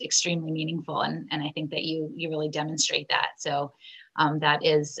experience is extremely meaningful, and I think that you really demonstrate that. So that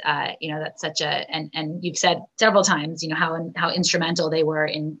is that's such a, and you've said several times how instrumental they were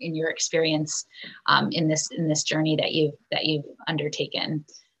in your experience in this journey that you've undertaken.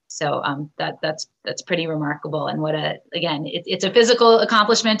 So that's pretty remarkable. And it's a physical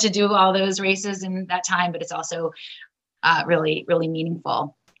accomplishment to do all those races in that time, but it's also really, really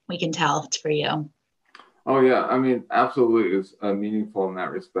meaningful. We can tell for you. Oh yeah, I mean, absolutely, it's meaningful in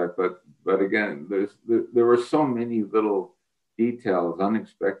that respect. But again, there were so many little details,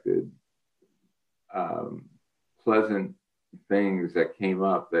 unexpected, pleasant things that came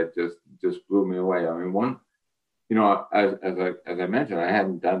up that just blew me away. I mean, one. As I mentioned, I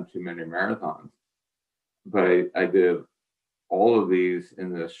hadn't done too many marathons, but I did all of these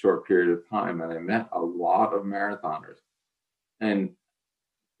in this short period of time, and I met a lot of marathoners. And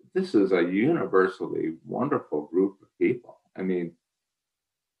this is a universally wonderful group of people. I mean,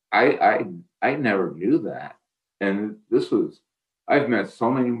 I never knew that, and I've met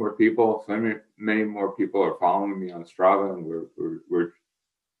so many more people. So many more people are following me on Strava, and we're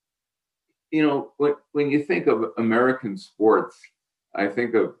when you think of American sports, I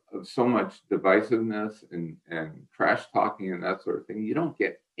think of so much divisiveness and trash talking and that sort of thing. You don't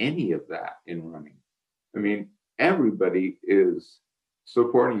get any of that in running. I mean, everybody is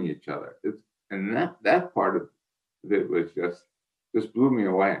supporting each other. And that part of it was just blew me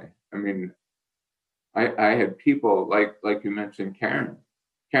away. I mean, I had people like you mentioned, Karen.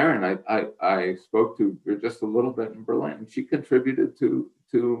 I spoke to just a little bit in Berlin. She contributed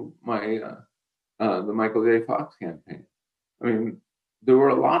to my the Michael J. Fox campaign. I mean, there were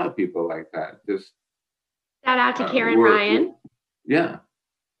a lot of people like that. Just shout out to Karen Ryan. Yeah,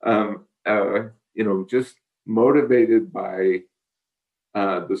 just motivated by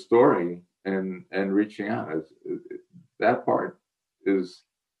the story and reaching out. That part is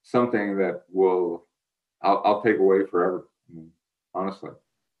something that I'll take away forever. I mean, honestly,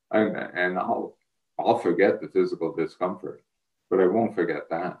 and I'll forget the physical discomfort, but I won't forget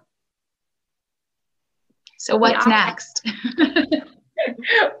that. So what's next?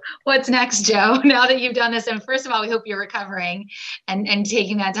 What's next, Joe? Now that you've done this, and first of all, we hope you're recovering and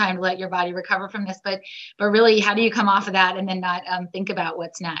taking that time to let your body recover from this. But really, how do you come off of that and then not think about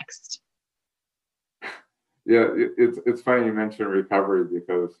what's next? Yeah, it's funny you mentioned recovery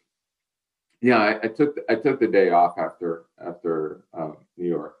because, yeah, I took the day off after New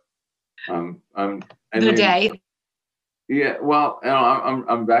York. Day. Yeah, well,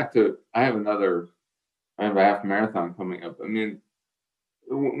 I'm back to. I have a half marathon coming up. I mean,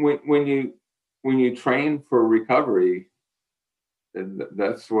 when you train for recovery,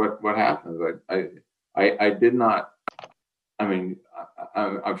 that's what happens. I did not. I mean,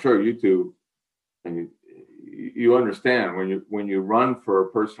 I'm sure you two, and you understand when you run for a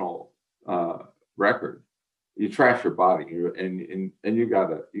personal record, you trash your body, and you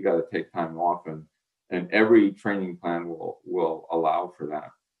gotta take time off, and every training plan will allow for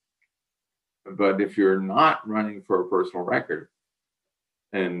that. But if you're not running for a personal record,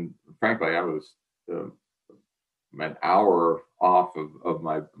 and frankly, I was an hour off of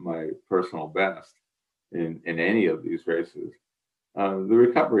my personal best in any of these races, the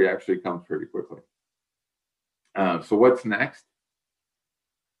recovery actually comes pretty quickly. So what's next?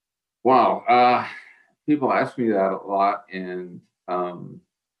 Wow, people ask me that a lot, and on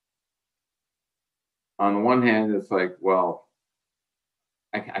the one hand, it's like, well,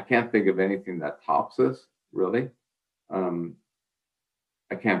 I can't think of anything that tops this, really.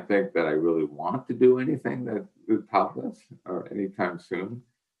 I can't think that I really want to do anything that would top this or anytime soon.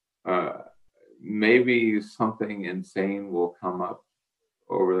 Maybe something insane will come up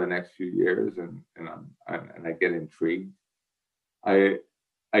over the next few years, and I get intrigued. I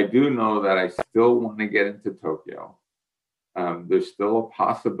do know that I still want to get into Tokyo. There's still a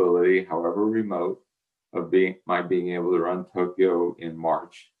possibility, however remote, of being able to run Tokyo in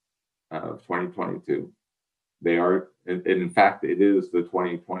March of 2022. They are, in fact, it is the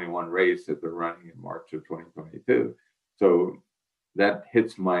 2021 race that they're running in March of 2022. So that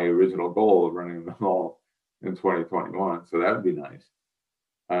hits my original goal of running them all in 2021. So that would be nice.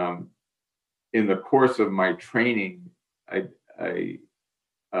 In the course of my training, I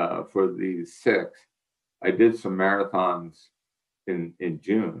for these 6, I did some marathons in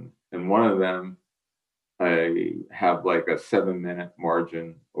June, and one of them I have like a 7-minute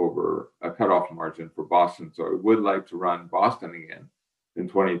margin over a cutoff margin for Boston. So I would like to run Boston again in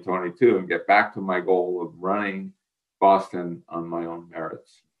 2022 and get back to my goal of running Boston on my own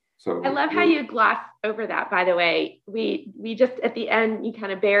merits. So I love how you glossed over that, by the way. We just at the end, you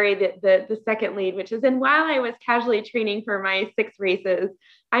kind of bury the second lead, which is, and while I was casually training for my 6 races,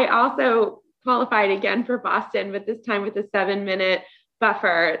 I also qualified again for Boston, but this time with a 7-minute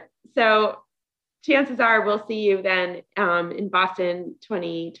buffer. So chances are we'll see you then in Boston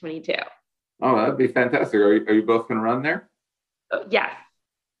 2022. Oh, that'd be fantastic. Are you both going to run there? Yes.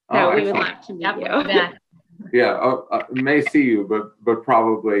 So we would love to meet you. Yeah, may see you, but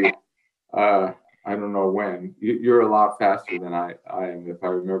probably I don't know when. You're a lot faster than I am, if I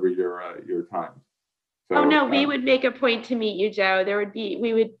remember your time. So, oh no, we would make a point to meet you, Joe.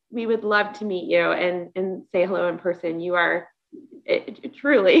 We would love to meet you and say hello in person. You are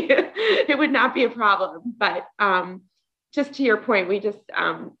truly, it would not be a problem. But just to your point, we just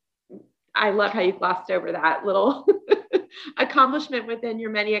I love how you glossed over that little accomplishment within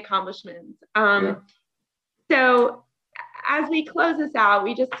your many accomplishments. So as we close this out,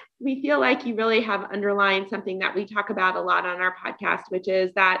 we feel like you really have underlined something that we talk about a lot on our podcast, which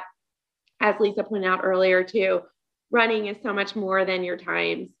is that, as Lisa pointed out earlier too, running is so much more than your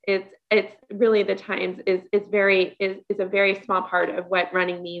times. It's really the times is a very small part of what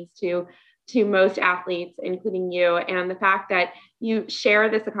running means to most athletes, including you. And the fact that you share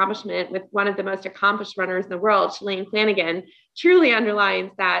this accomplishment with one of the most accomplished runners in the world, Shalane Flanagan, truly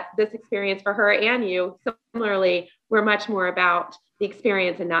underlines that this experience for her and you, similarly, were much more about the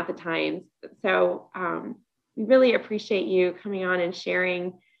experience and not the times. So we really appreciate you coming on and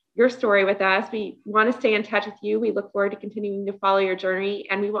sharing your story with us. We want to stay in touch with you. We look forward to continuing to follow your journey.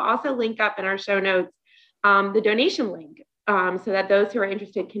 And we will also link up in our show notes the donation link so that those who are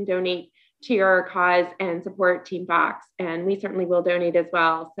interested can donate to your cause and support Team Fox. And we certainly will donate as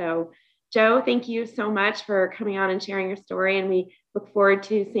well. So Joe, thank you so much for coming on and sharing your story. And we look forward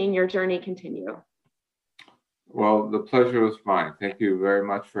to seeing your journey continue. Well, the pleasure was mine. Thank you very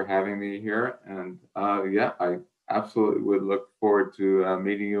much for having me here. And I absolutely would look forward to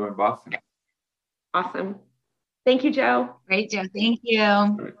meeting you in Boston. Awesome. Thank you, Joe. Great, Joe. Thank you.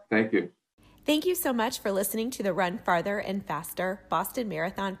 All right, thank you. Thank you so much for listening to the Run Farther and Faster Boston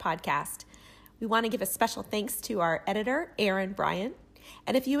Marathon podcast. We want to give a special thanks to our editor, Aaron Bryant.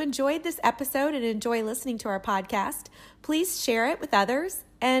 And if you enjoyed this episode and enjoy listening to our podcast, please share it with others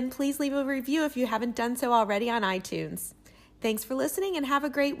and please leave a review if you haven't done so already on iTunes. Thanks for listening and have a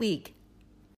great week.